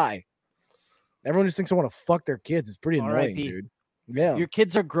strong guy. Everyone just thinks I want to fuck their kids. It's pretty annoying, dude. Yeah, your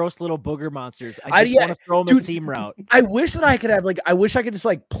kids are gross little booger monsters. I just want to throw them a seam route. I wish that I could have I wish I could just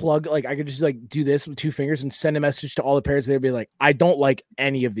plug, I could just do this with 2 fingers and send a message to all the parents. They'd be like, I don't like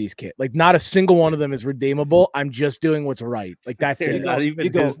any of these kids. Like not a single one of them is redeemable. I'm just doing what's right. Like that's it. Not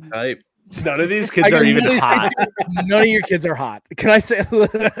even his type. None of these kids are even hot. None of your kids are hot. Can I say?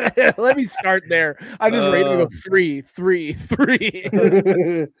 Let me start there. I'm just ready to go 3, 3,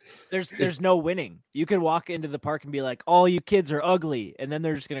 3. There's no winning. You can walk into the park and be like, "All you kids are ugly," and then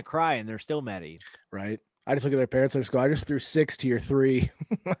they're just gonna cry and they're still mad at you. Right. I just look at their parents. I just go, I just threw 6 to your 3.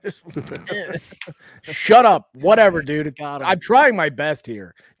 Shut up. Whatever, dude. I'm trying my best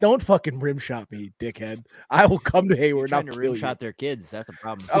here. Don't fucking rim shot me, dickhead. I will come to Hayward. Trying to rim shot their kids. That's a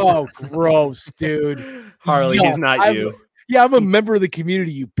problem. Oh, gross, dude. Harley, he's not you. Yeah, I'm a member of the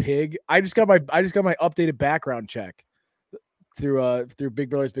community, you pig. I just got my updated background check through Big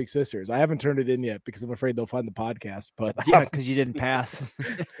Brothers Big Sisters. I haven't turned it in yet because I'm afraid they'll find the podcast. But yeah, because you didn't pass.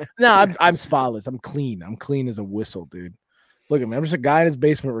 No, I'm spotless. I'm clean. I'm clean as a whistle, dude. Look at me. I'm just a guy in his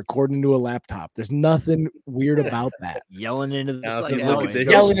basement recording into a laptop. There's nothing weird about that. Yelling into the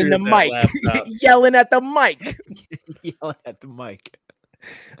yelling in the mic. Yelling at the mic. Yelling at the mic.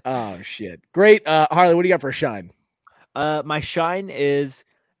 Oh shit. Great. Harley, what do you got for a shine? My shine is,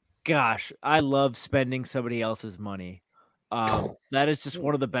 gosh, I love spending somebody else's money. That is just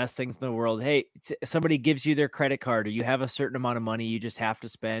one of the best things in the world. Hey, somebody gives you their credit card or you have a certain amount of money you just have to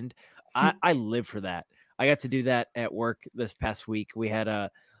spend. I live for that. I got to do that at work this past week. We had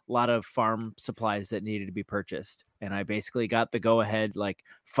a lot of farm supplies that needed to be purchased. And I basically got the go ahead, like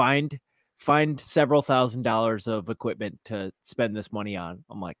find several $1,000s of equipment to spend this money on.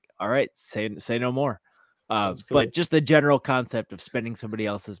 I'm like, all right, say no more. Cool. But just the general concept of spending somebody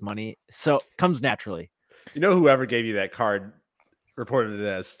else's money comes naturally. You know, whoever gave you that card reported it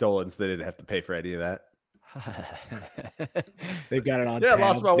as stolen, so they didn't have to pay for any of that. They've got it on. Yeah, I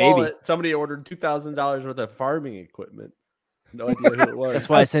lost my wallet. Somebody ordered $2,000 worth of farming equipment. No idea who it was. That's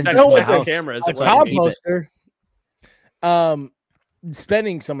why I sent it to my house. Cameras. A composter.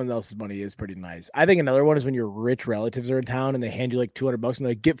 Spending someone else's money is pretty nice. I think another one is when your rich relatives are in town and they hand you like $200 and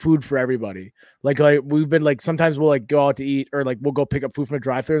they get food for everybody. Like we've been like, sometimes we'll like go out to eat or like we'll go pick up food from a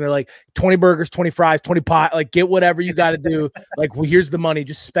drive-thru and they're like 20 burgers, 20 fries, 20 pot, like get whatever you got to do. Like, well, here's the money,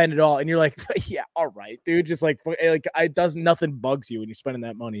 just spend it all. And you're like, yeah, all right, dude. Just like it doesn't, nothing bugs you when you're spending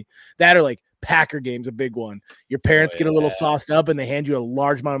that money. That or like Packer game's a big one. Your parents get a little sauced up and they hand you a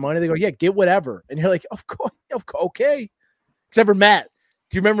large amount of money. They go, yeah, get whatever. And you're like, of course, okay. Except for Matt.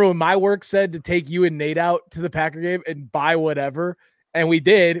 Do you remember when my work said to take you and Nate out to the Packer game and buy whatever? And we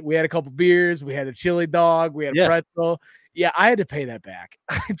did. We had a couple beers. We had a chili dog. We had a pretzel. Yeah, I had to pay that back.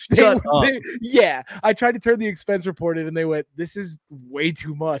 Yeah, I tried to turn the expense report in, and they went, "This is way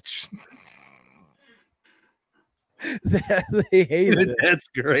too much." They hated it. That's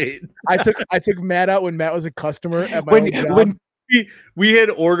great. I took Matt out when Matt was a customer at my old job. When we had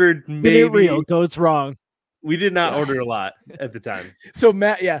ordered maybe real goes wrong. We did not order a lot at the time. So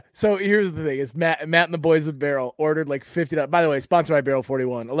Matt, So here's the thing: is Matt and the boys of Barrel ordered like $50. By the way, sponsored by Barrel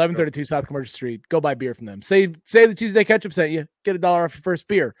 41, 1132 South Commercial Street. Go buy beer from them. Say the Tuesday Ketchup sent you. Get $1 off your first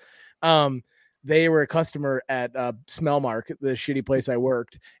beer. They were a customer at Smellmark, the shitty place I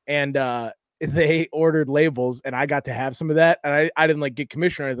worked, and they ordered labels, and I got to have some of that. And I didn't like get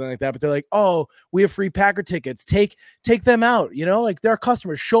commission or anything like that, but they're like, "Oh, we have free Packer tickets. Take them out. You know, like they're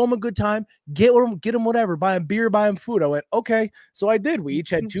customers. Show them a good time. Get them whatever. Buy them beer, buy them food." I went, "Okay." So I did. We each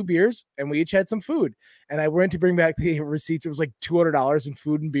had 2 beers, and we each had some food. And I went to bring back the receipts. It was like $200 in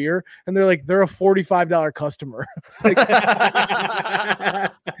food and beer, and they're like, "They're a $45 customer." It's like,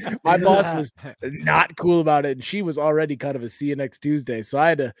 my boss was not cool about it, and she was already kind of a see you next Tuesday. So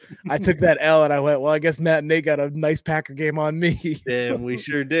I took that L, and I went, "Well, I guess Matt and Nate got a nice Packer game on me." Damn, we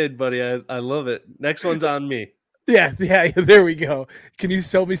sure did, buddy. I love it. Next one's on me. Yeah, there we go. Can you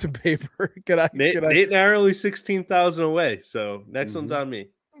sell me some paper? Nate and I are only 16,000 away, so next one's on me.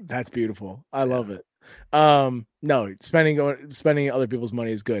 That's beautiful. I love it. No, spending other people's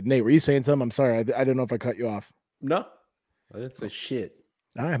money is good. Nate, were you saying something? I'm sorry, I don't know if I cut you off. No, I didn't say shit.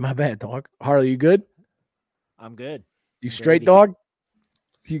 All right, my bad, dog. Harley, you good? I'm good. You straight, dog?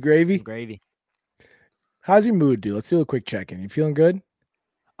 You gravy? Gravy. How's your mood, dude? Let's do a quick check-in. You feeling good?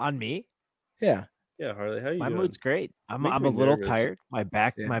 On me? Yeah. Yeah, Harley, how you My doing? mood's great. I'm a little tired. My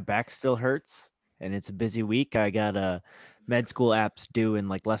back still hurts, and it's a busy week. I got med school apps due in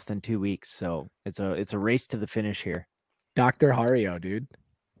like less than 2 weeks, so it's a race to the finish here. Dr. Hario, dude.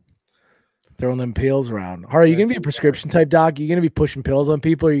 Throwing them pills around. Hario, you gonna be a prescription type doc? You gonna be pushing pills on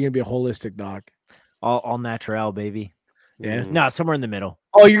people, or you gonna be a holistic doc? All natural, baby. Yeah. No, somewhere in the middle.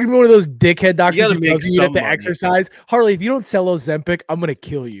 Oh, you're gonna be one of those dickhead doctors who tells you have to money. exercise. Harley, if you don't sell Ozempic, I'm gonna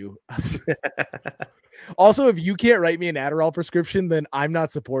kill you. Also, if you can't write me an Adderall prescription, then I'm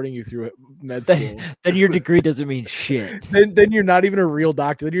not supporting you through med school. Then your degree doesn't mean shit. Then you're not even a real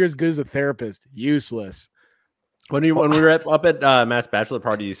doctor. Then you're as good as a therapist. Useless. When we were up at Matt's bachelor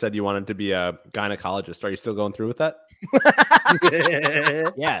party, you said you wanted to be a gynecologist. Are you still going through with that?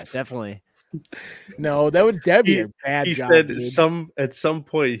 Yeah, definitely. No, that'd be a bad He job, said dude. at some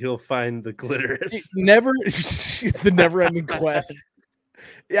point he'll find the clitoris. It's the never-ending quest.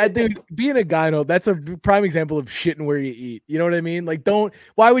 Yeah, dude, being a gyno, that's a prime example of shitting where you eat. You know what I mean? Like,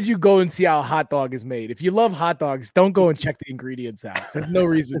 why would you go and see how a hot dog is made? If you love hot dogs, don't go and check the ingredients out. There's no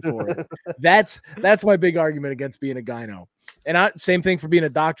reason for it. That's my big argument against being a gyno. And same thing for being a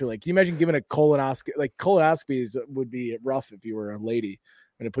doctor. Like, can you imagine giving a colonoscopy? Like, colonoscopies would be rough if you were a lady.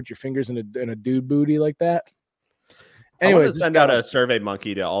 And to put your fingers in a dude booty like that. Anyways, send out a survey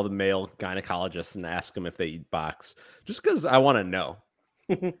monkey to all the male gynecologists and ask them if they eat box, just because I want to know.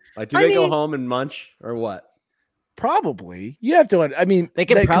 Like, do they go home and munch or what? Probably. You have to. I mean, they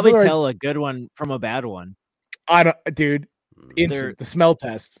can probably tell a good one from a bad one. I don't, dude. Instant the smell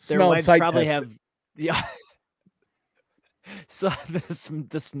test. Their wives probably have. Yeah. So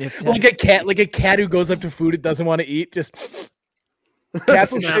the sniff test. Like a cat who goes up to food it doesn't want to eat. Just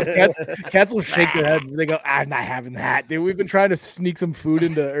cats will shake their heads. They go, "I'm not having that, dude." We've been trying to sneak some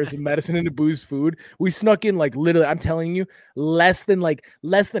food or some medicine into Boo's food. We snuck in like literally, I'm telling you, less than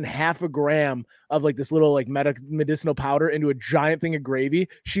half a gram of like this little like medicinal powder into a giant thing of gravy.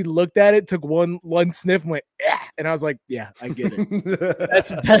 She looked at it, took one sniff, and went, "Yeah," and I was like, "Yeah, I get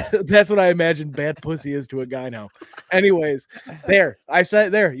it." That's what I imagine bad pussy is to a guy now. Anyways, I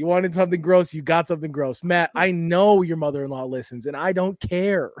said there. You wanted something gross, you got something gross, Matt. I know your mother-in-law listens, and I don't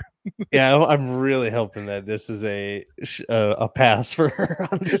care. Yeah, I'm really hoping that this is a pass for her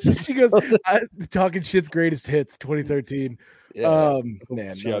on this. She goes, "Talking shit's greatest hits, 2013." Yeah,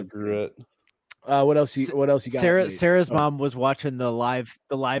 Man, she outgrew it. What else you got? Sarah's mom was watching the live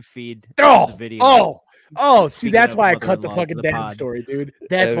feed. Oh, the video. Oh, see, that's why I cut the fucking dad story, dude.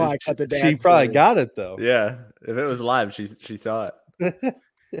 That's why I cut the dad story. She probably got it though. Yeah, if it was live, she saw it.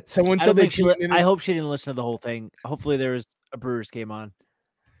 Someone said I hope she didn't listen to the whole thing. Hopefully there was a Brewers game on.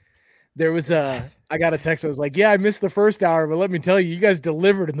 There was I got a text. I was like, "Yeah, I missed the first hour, but let me tell you, you guys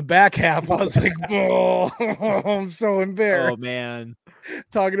delivered in the back half." I was like, "Oh, I'm so embarrassed." Oh man,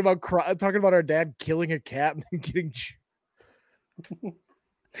 talking about our dad killing a cat and then getting.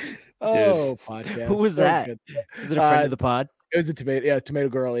 Oh, podcast. Who was that? Good. Was it a friend of the pod? It was a tomato. Yeah, tomato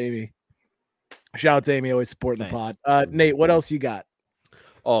girl, Amy. Shout out to Amy, always supporting the pod. Nate, what else you got?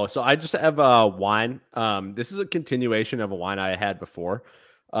 Oh, so I just have wine. This is a continuation of a wine I had before,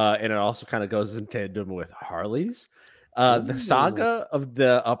 and it also kind of goes in tandem with Harley's. The saga of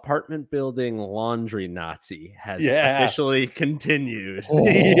the apartment building laundry Nazi has officially continued.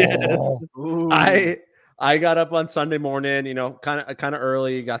 Yes. I got up on Sunday morning, kind of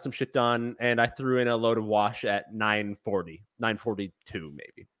early, got some shit done, and I threw in a load of wash at 9:42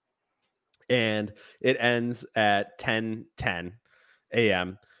 maybe. And it ends at 10:10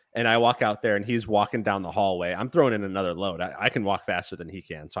 a.m. And I walk out there and he's walking down the hallway. I'm throwing in another load. I can walk faster than he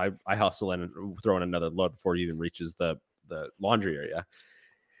can. So I hustle in and throw in another load before he even reaches the laundry area.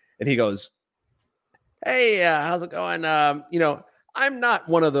 And he goes, "Hey, how's it going? I'm not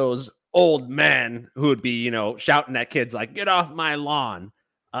one of those old men who would be, shouting at kids like, 'Get off my lawn.'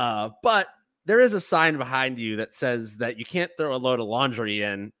 But there is a sign behind you that says that you can't throw a load of laundry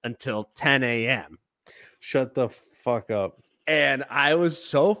in until 10 a.m. Shut the fuck up." And I was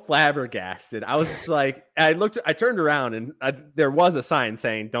so flabbergasted. I was like, I turned around and there was a sign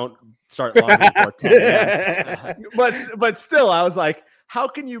saying, "Don't start laundry before 10 a.m." but still, I was like, how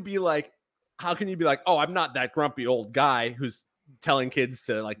can you be like, oh, I'm not that grumpy old guy who's telling kids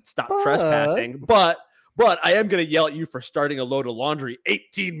to like stop trespassing, but I am going to yell at you for starting a load of laundry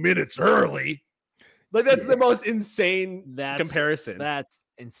 18 minutes early. Like, that's the most insane comparison. That's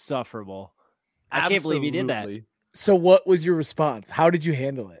insufferable. I can't believe you did that. So what was your response? How did you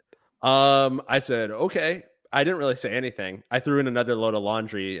handle it? I said, okay. I didn't really say anything. I threw in another load of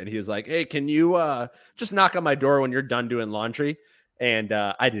laundry and he was like, "Hey, can you just knock on my door when you're done doing laundry?" And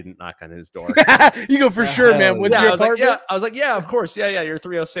I didn't knock on his door. You go, "For sure, man. What's your apartment?" I was like, "Yeah, of course. Yeah, you're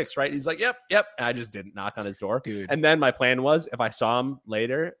 306, right?" He's like, "Yep." And I just didn't knock on his door. Dude. And then my plan was, if I saw him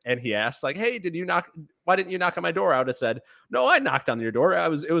later and he asked like, "Hey, why didn't you knock on my door?" I would have said, "No, I knocked on your door.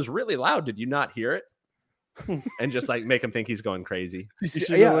 It was really loud. Did you not hear it?" And just like make him think he's going crazy.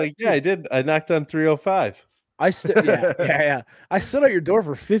 I did. I knocked on 305. I stood at your door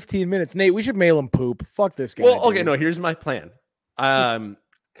for 15 minutes. Nate, we should mail him poop. Fuck this guy. Well, okay, no, here's my plan. I'm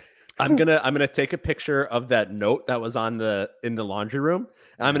gonna take a picture of that note that was in the laundry room.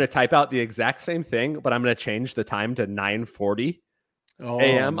 And I'm gonna type out the exact same thing, but I'm gonna change the time to 9:40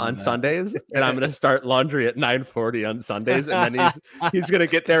 a.m. on Sundays, and I'm gonna start laundry at 9:40 on Sundays, and then he's gonna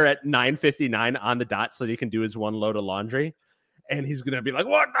get there at 9:59 on the dot so that he can do his one load of laundry. And he's gonna be like,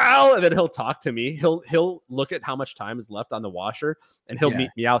 "What the hell?" And then he'll talk to me. He'll look at how much time is left on the washer, and he'll meet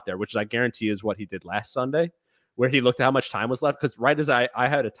me out there, which I guarantee is what he did last Sunday, where he looked at how much time was left. Because right as I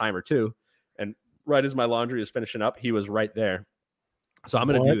had a timer too, and right as my laundry was finishing up, he was right there. So I'm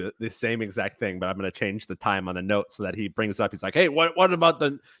gonna do the same exact thing, but I'm gonna change the time on the note so that he brings up. He's like, "Hey, what about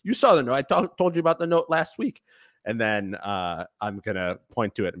you saw the note? I told you about the note last week." And then I'm gonna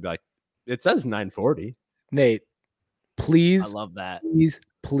point to it and be like, "It says 9:40." Nate, please, I love that.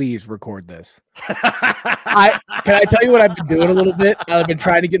 Please record this. Can I tell you what I've been doing a little bit? I've been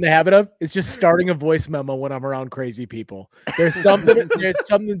trying to get in the habit of is just starting a voice memo when I'm around crazy people. There's something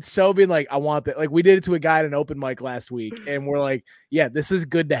so being like, I want that. Like, we did it to a guy at an open mic last week, and we're like, yeah, this is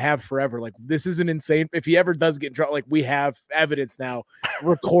good to have forever. Like, this is an insane. If he ever does get in trouble, like, we have evidence now.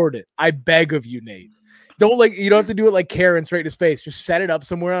 Record it. I beg of you, Nate. You don't have to do it like Karen straight in his face. Just set it up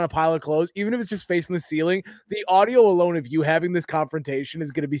somewhere on a pile of clothes, even if it's just facing the ceiling. The audio alone of you having this confrontation is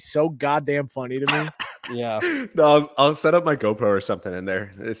going to be so goddamn funny to me. Yeah. No, I'll set up my GoPro or something in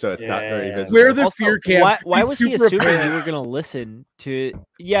there so it's not very visible. Where the fear camp? Why was he assuming you were going to listen to?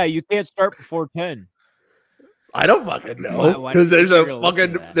 Yeah, you can't start before 10. I don't fucking know because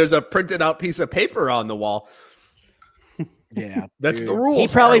there's a printed out piece of paper on the wall. Yeah, that's the rule. He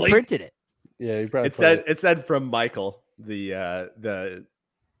probably printed it. Yeah, he probably it said from Michael, the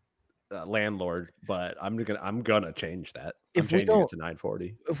landlord, but I'm gonna change that. I'm changing it to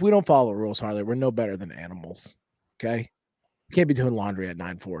 9:40. If we don't follow rules, Harley, we're no better than animals. Okay, you can't be doing laundry at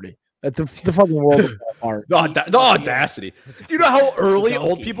 9:40. The fucking world is apart. The audacity. Do you know how early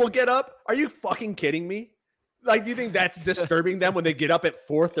old people get up? Are you fucking kidding me? Like, do you think that's disturbing them when they get up at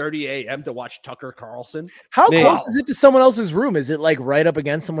 4:30 a.m. to watch Tucker Carlson? How close is it to someone else's room? Is it like right up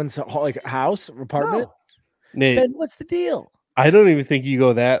against someone's like house or apartment? No. Nate, then what's the deal? I don't even think you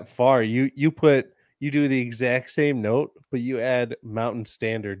go that far. You do the exact same note, but you add Mountain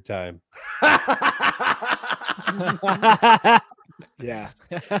Standard Time. Yeah.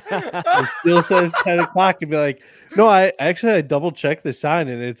 It still says 10 o'clock and be like, no, I double checked the sign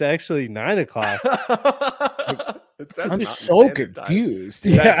and it's actually 9 o'clock. I'm so confused.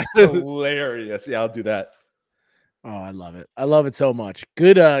 That's hilarious. Yeah, I'll do that. Oh, I love it. I love it so much.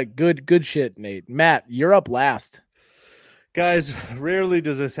 Good shit, Nate. Matt, you're up last. Guys, rarely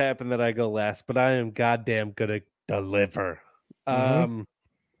does this happen that I go last, but I am goddamn gonna deliver.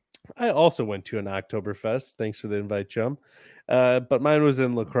 I also went to an Oktoberfest. Thanks for the invite, chum. But mine was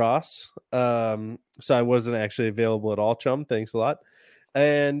in La Crosse. So I wasn't actually available at all, chum. Thanks a lot.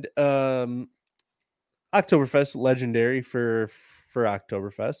 And Oktoberfest, legendary for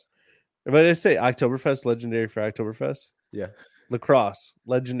Oktoberfest. But I say Oktoberfest, legendary for Oktoberfest. Yeah. La Crosse,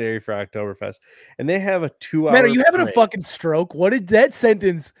 legendary for Oktoberfest. And they have a 2-hour Man, are you having a parade. fucking stroke? What did that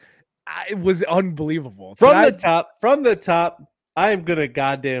sentence? It was unbelievable. From the top, I am gonna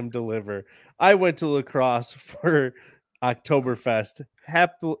goddamn deliver. I went to La Crosse for Oktoberfest.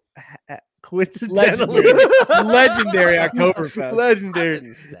 Coincidentally, legendary Oktoberfest.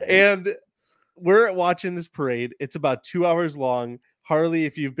 legendary. And we're watching this parade. It's about 2 hours long. Harley,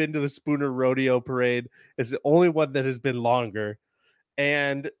 if you've been to the Spooner Rodeo Parade, it's the only one that has been longer.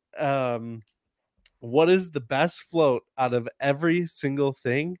 And what is the best float out of every single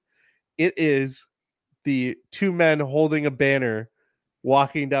thing? It is the two men holding a banner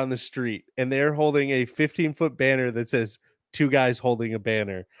walking down the street, and they're holding a 15-foot banner that says two guys holding a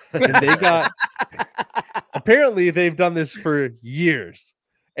banner. And they got apparently they've done this for years,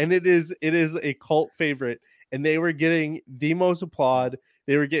 and it is a cult favorite, and they were getting the most applaud.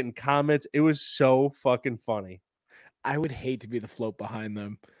 They were getting comments. It was so fucking funny. I would hate to be the float behind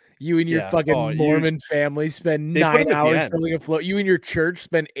them. You and your fucking Mormon family spend 9 hours building a float. You and your church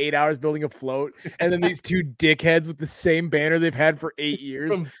spend 8 hours building a float. And then these two dickheads with the same banner they've had for 8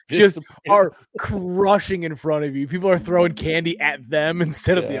 years just are crushing in front of you. People are throwing candy at them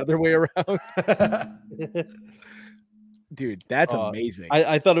instead of the other way around. Dude, that's amazing.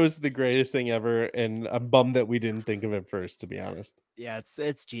 I thought it was the greatest thing ever, and I'm bummed that we didn't think of it first, to be honest. Yeah,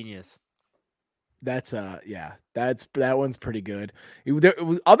 it's genius. That's that one's pretty good.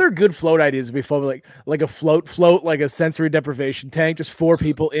 Other good float ideas before, like a float like a sensory deprivation tank, just 4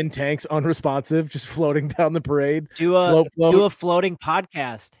 people in tanks, unresponsive, just floating down the parade. Do a floating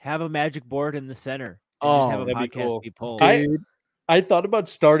podcast. Have a magic board in the center. Just have a podcast be pulled. I thought about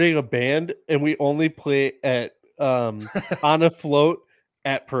starting a band, and we only play at on a float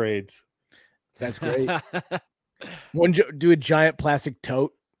at parades. That's great. Do a giant plastic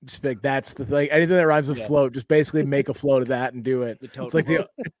tote. Just like that's the thing. Anything that rhymes with float, just basically make a float of that and do it. It's like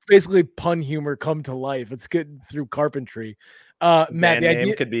basically pun humor come to life. It's good through carpentry. Matt, the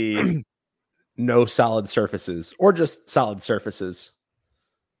idea could be no solid surfaces or just solid surfaces.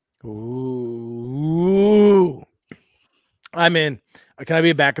 Ooh, I'm in. Can I be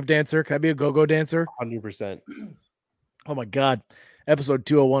a backup dancer? Can I be a go-go dancer? 100%. Oh my god. Episode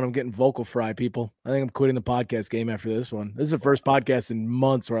 201, I'm getting vocal fry, people. I think I'm quitting the podcast game after this one. This is the first podcast in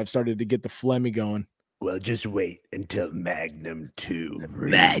months where I've started to get the phlegmy going. Well, just wait until Magnum 2.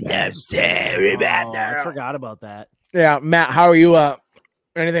 I forgot about that. Yeah, Matt, how are you?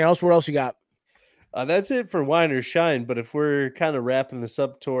 Anything else? What else you got? That's it for Wine or Shine, but if we're kind of wrapping this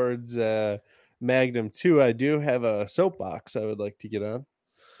up towards Magnum 2, I do have a soapbox I would like to get on.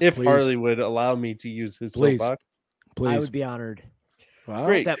 If Harley would allow me to use his soapbox. Please. I would be honored. Wow.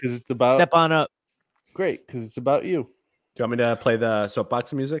 Great, because it's about step on up. Great, because it's about you. Do you want me to play the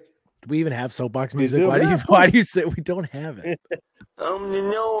soapbox music? Do we even have soapbox music? Why do you say we don't have it?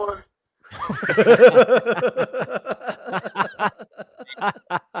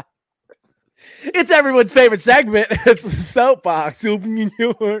 It's everyone's favorite segment. It's the soapbox.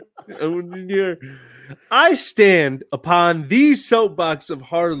 I stand upon the soapbox of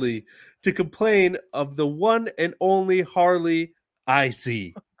Harley to complain of the one and only Harley I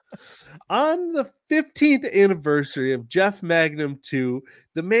see. On the 15th anniversary of Jeff Magnum 2,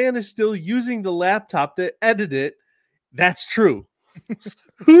 the man is still using the laptop that edited it. That's true.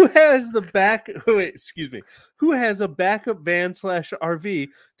 Who has a backup van/RV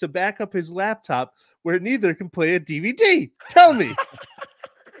to back up his laptop where neither can play a DVD? Tell me.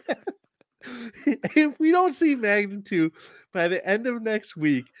 If we don't see Magnum 2 by the end of next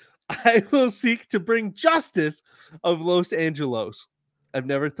week, I will seek to bring justice of Los Angeles. I've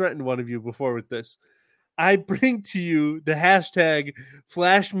never threatened one of you before with this. I bring to you the hashtag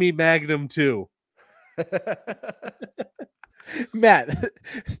Flash Me Magnum 2. Matt,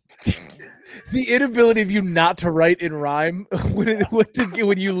 the inability of you not to write in rhyme when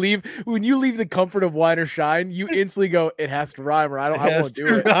you leave the comfort of Wine or Shine, you instantly go, it has to rhyme, or I won't do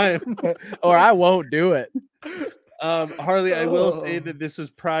it. Or I won't do it. Harley, I will say that this is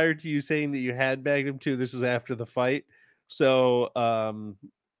prior to you saying that you had Magnum 2. This is after the fight. So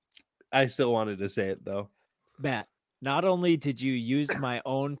I still wanted to say it though. Matt, not only did you use my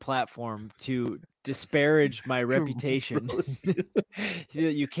own platform to disparage my reputation.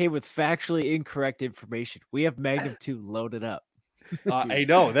 You came with factually incorrect information. We have Magnum 2 loaded up. I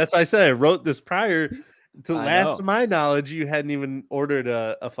know. That's why I said I wrote this prior to last of my knowledge. You hadn't even ordered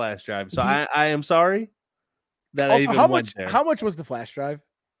a flash drive. So I am sorry that also, I even how went much there. how much was the flash drive?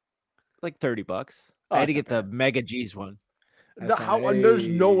 Like $30. Oh, I had to that's get the Mega G's one. There's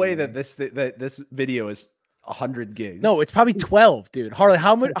no way that this video is 100 gigs. No, it's probably 12, dude. Harley,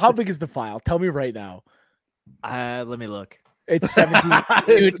 how big is the file? Tell me right now. Let me look. It's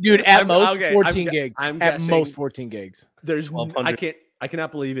 17. dude, at most 14 gigs. At most 14 gigs. I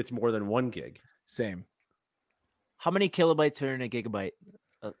cannot believe it's more than 1 gig. Same. How many kilobytes are in a gigabyte?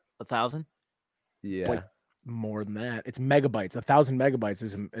 1,000? Yeah. Like, more than that. It's megabytes. 1,000 megabytes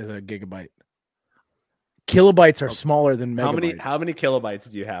is a gigabyte. Kilobytes are smaller than megabytes. How many kilobytes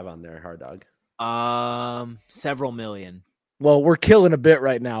do you have on there, Hard Dog? Several million. Well, we're killing a bit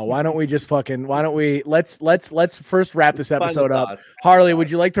right now. Why don't we let's first wrap this episode up. Harley, would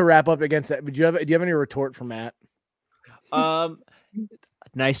you like to wrap up against that? Do you have any retort for Matt?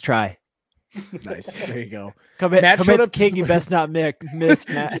 Nice try. Nice. There you go. Come at King. You best not miss,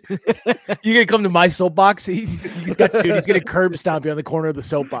 Matt. You gonna come to my soapbox? He's gonna curb stomp you on the corner of the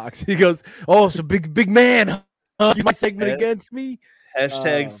soapbox. He goes, "Oh, so big man, use my segment against me."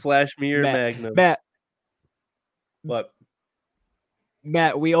 Hashtag Flash Mirror Magnum. What?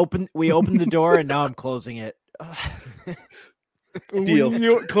 Matt, we opened the door and now I'm closing it.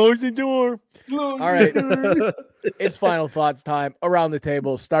 Deal. Close the door. All right. It's final thoughts time around the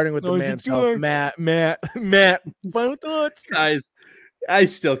table, starting with the man himself, Matt. Final thoughts, guys. I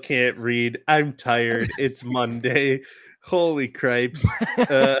still can't read. I'm tired. It's Monday. Holy cripes!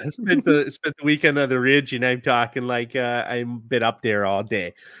 Spent the weekend on the ridge, and I'm talking like I'm been up there all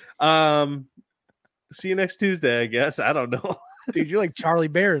day. See you next Tuesday, I guess. I don't know. Dude, you're like Charlie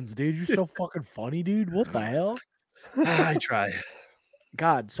Barons, dude. You're so fucking funny, dude. What the hell? I try.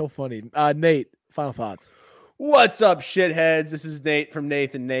 God, so funny. Nate, final thoughts. What's up, shitheads? This is Nate from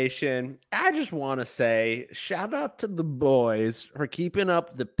Nathan Nation. I just want to say shout out to the boys for keeping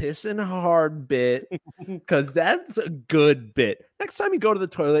up the pissing hard bit, because that's a good bit. Next time you go to the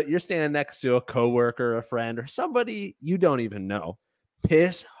toilet, you're standing next to a coworker, a friend, or somebody you don't even know.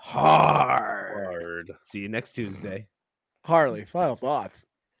 Piss hard. See you next Tuesday. Harley, final thoughts.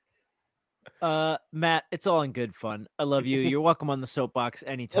 Matt, it's all in good fun. I love you. You're welcome on the soapbox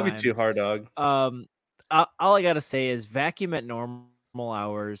anytime. Love you too, Hard Dog. All I gotta say is vacuum at normal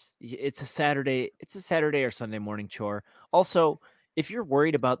hours. It's a Saturday or Sunday morning chore. Also, if you're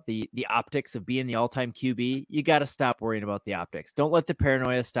worried about the optics of being the all-time QB, you got to stop worrying about the optics. Don't let the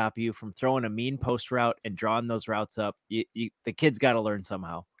paranoia stop you from throwing a mean post route and drawing those routes up. The kid's got to learn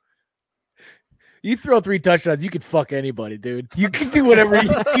somehow. You throw 3 touchdowns, you can fuck anybody, dude. You can do whatever you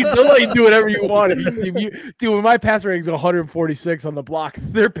do whatever you want. Dude, when my pass rating is 146 on the block,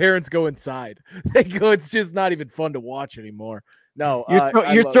 their parents go inside. They go, it's just not even fun to watch anime. No,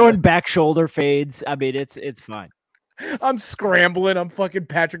 you're throwing back shoulder fades. I mean, it's fine. I'm scrambling. I'm fucking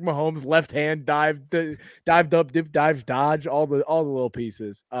Patrick Mahomes, left hand dived up, dip, dive, dodge, all the little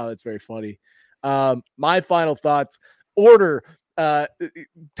pieces. Oh, that's very funny. My final thoughts: order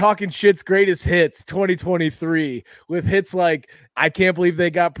Talking Shit's Greatest Hits 2023 with hits like I Can't Believe They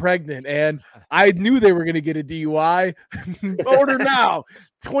Got Pregnant and I Knew They Were Going to Get a DUI. Order now,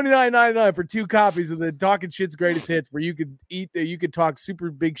 $29.99 for 2 copies of the Talking Shit's Greatest Hits, where you could talk super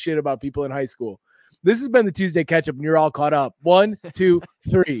big shit about people in high school. This has been the Tuesday Catch-Up, and you're all caught up. 1, 2,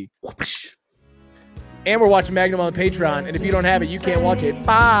 3. And we're watching Magnum on Patreon, and if you don't have it, you can't watch it.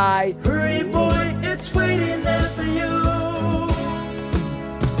 Bye. Hurry, boy.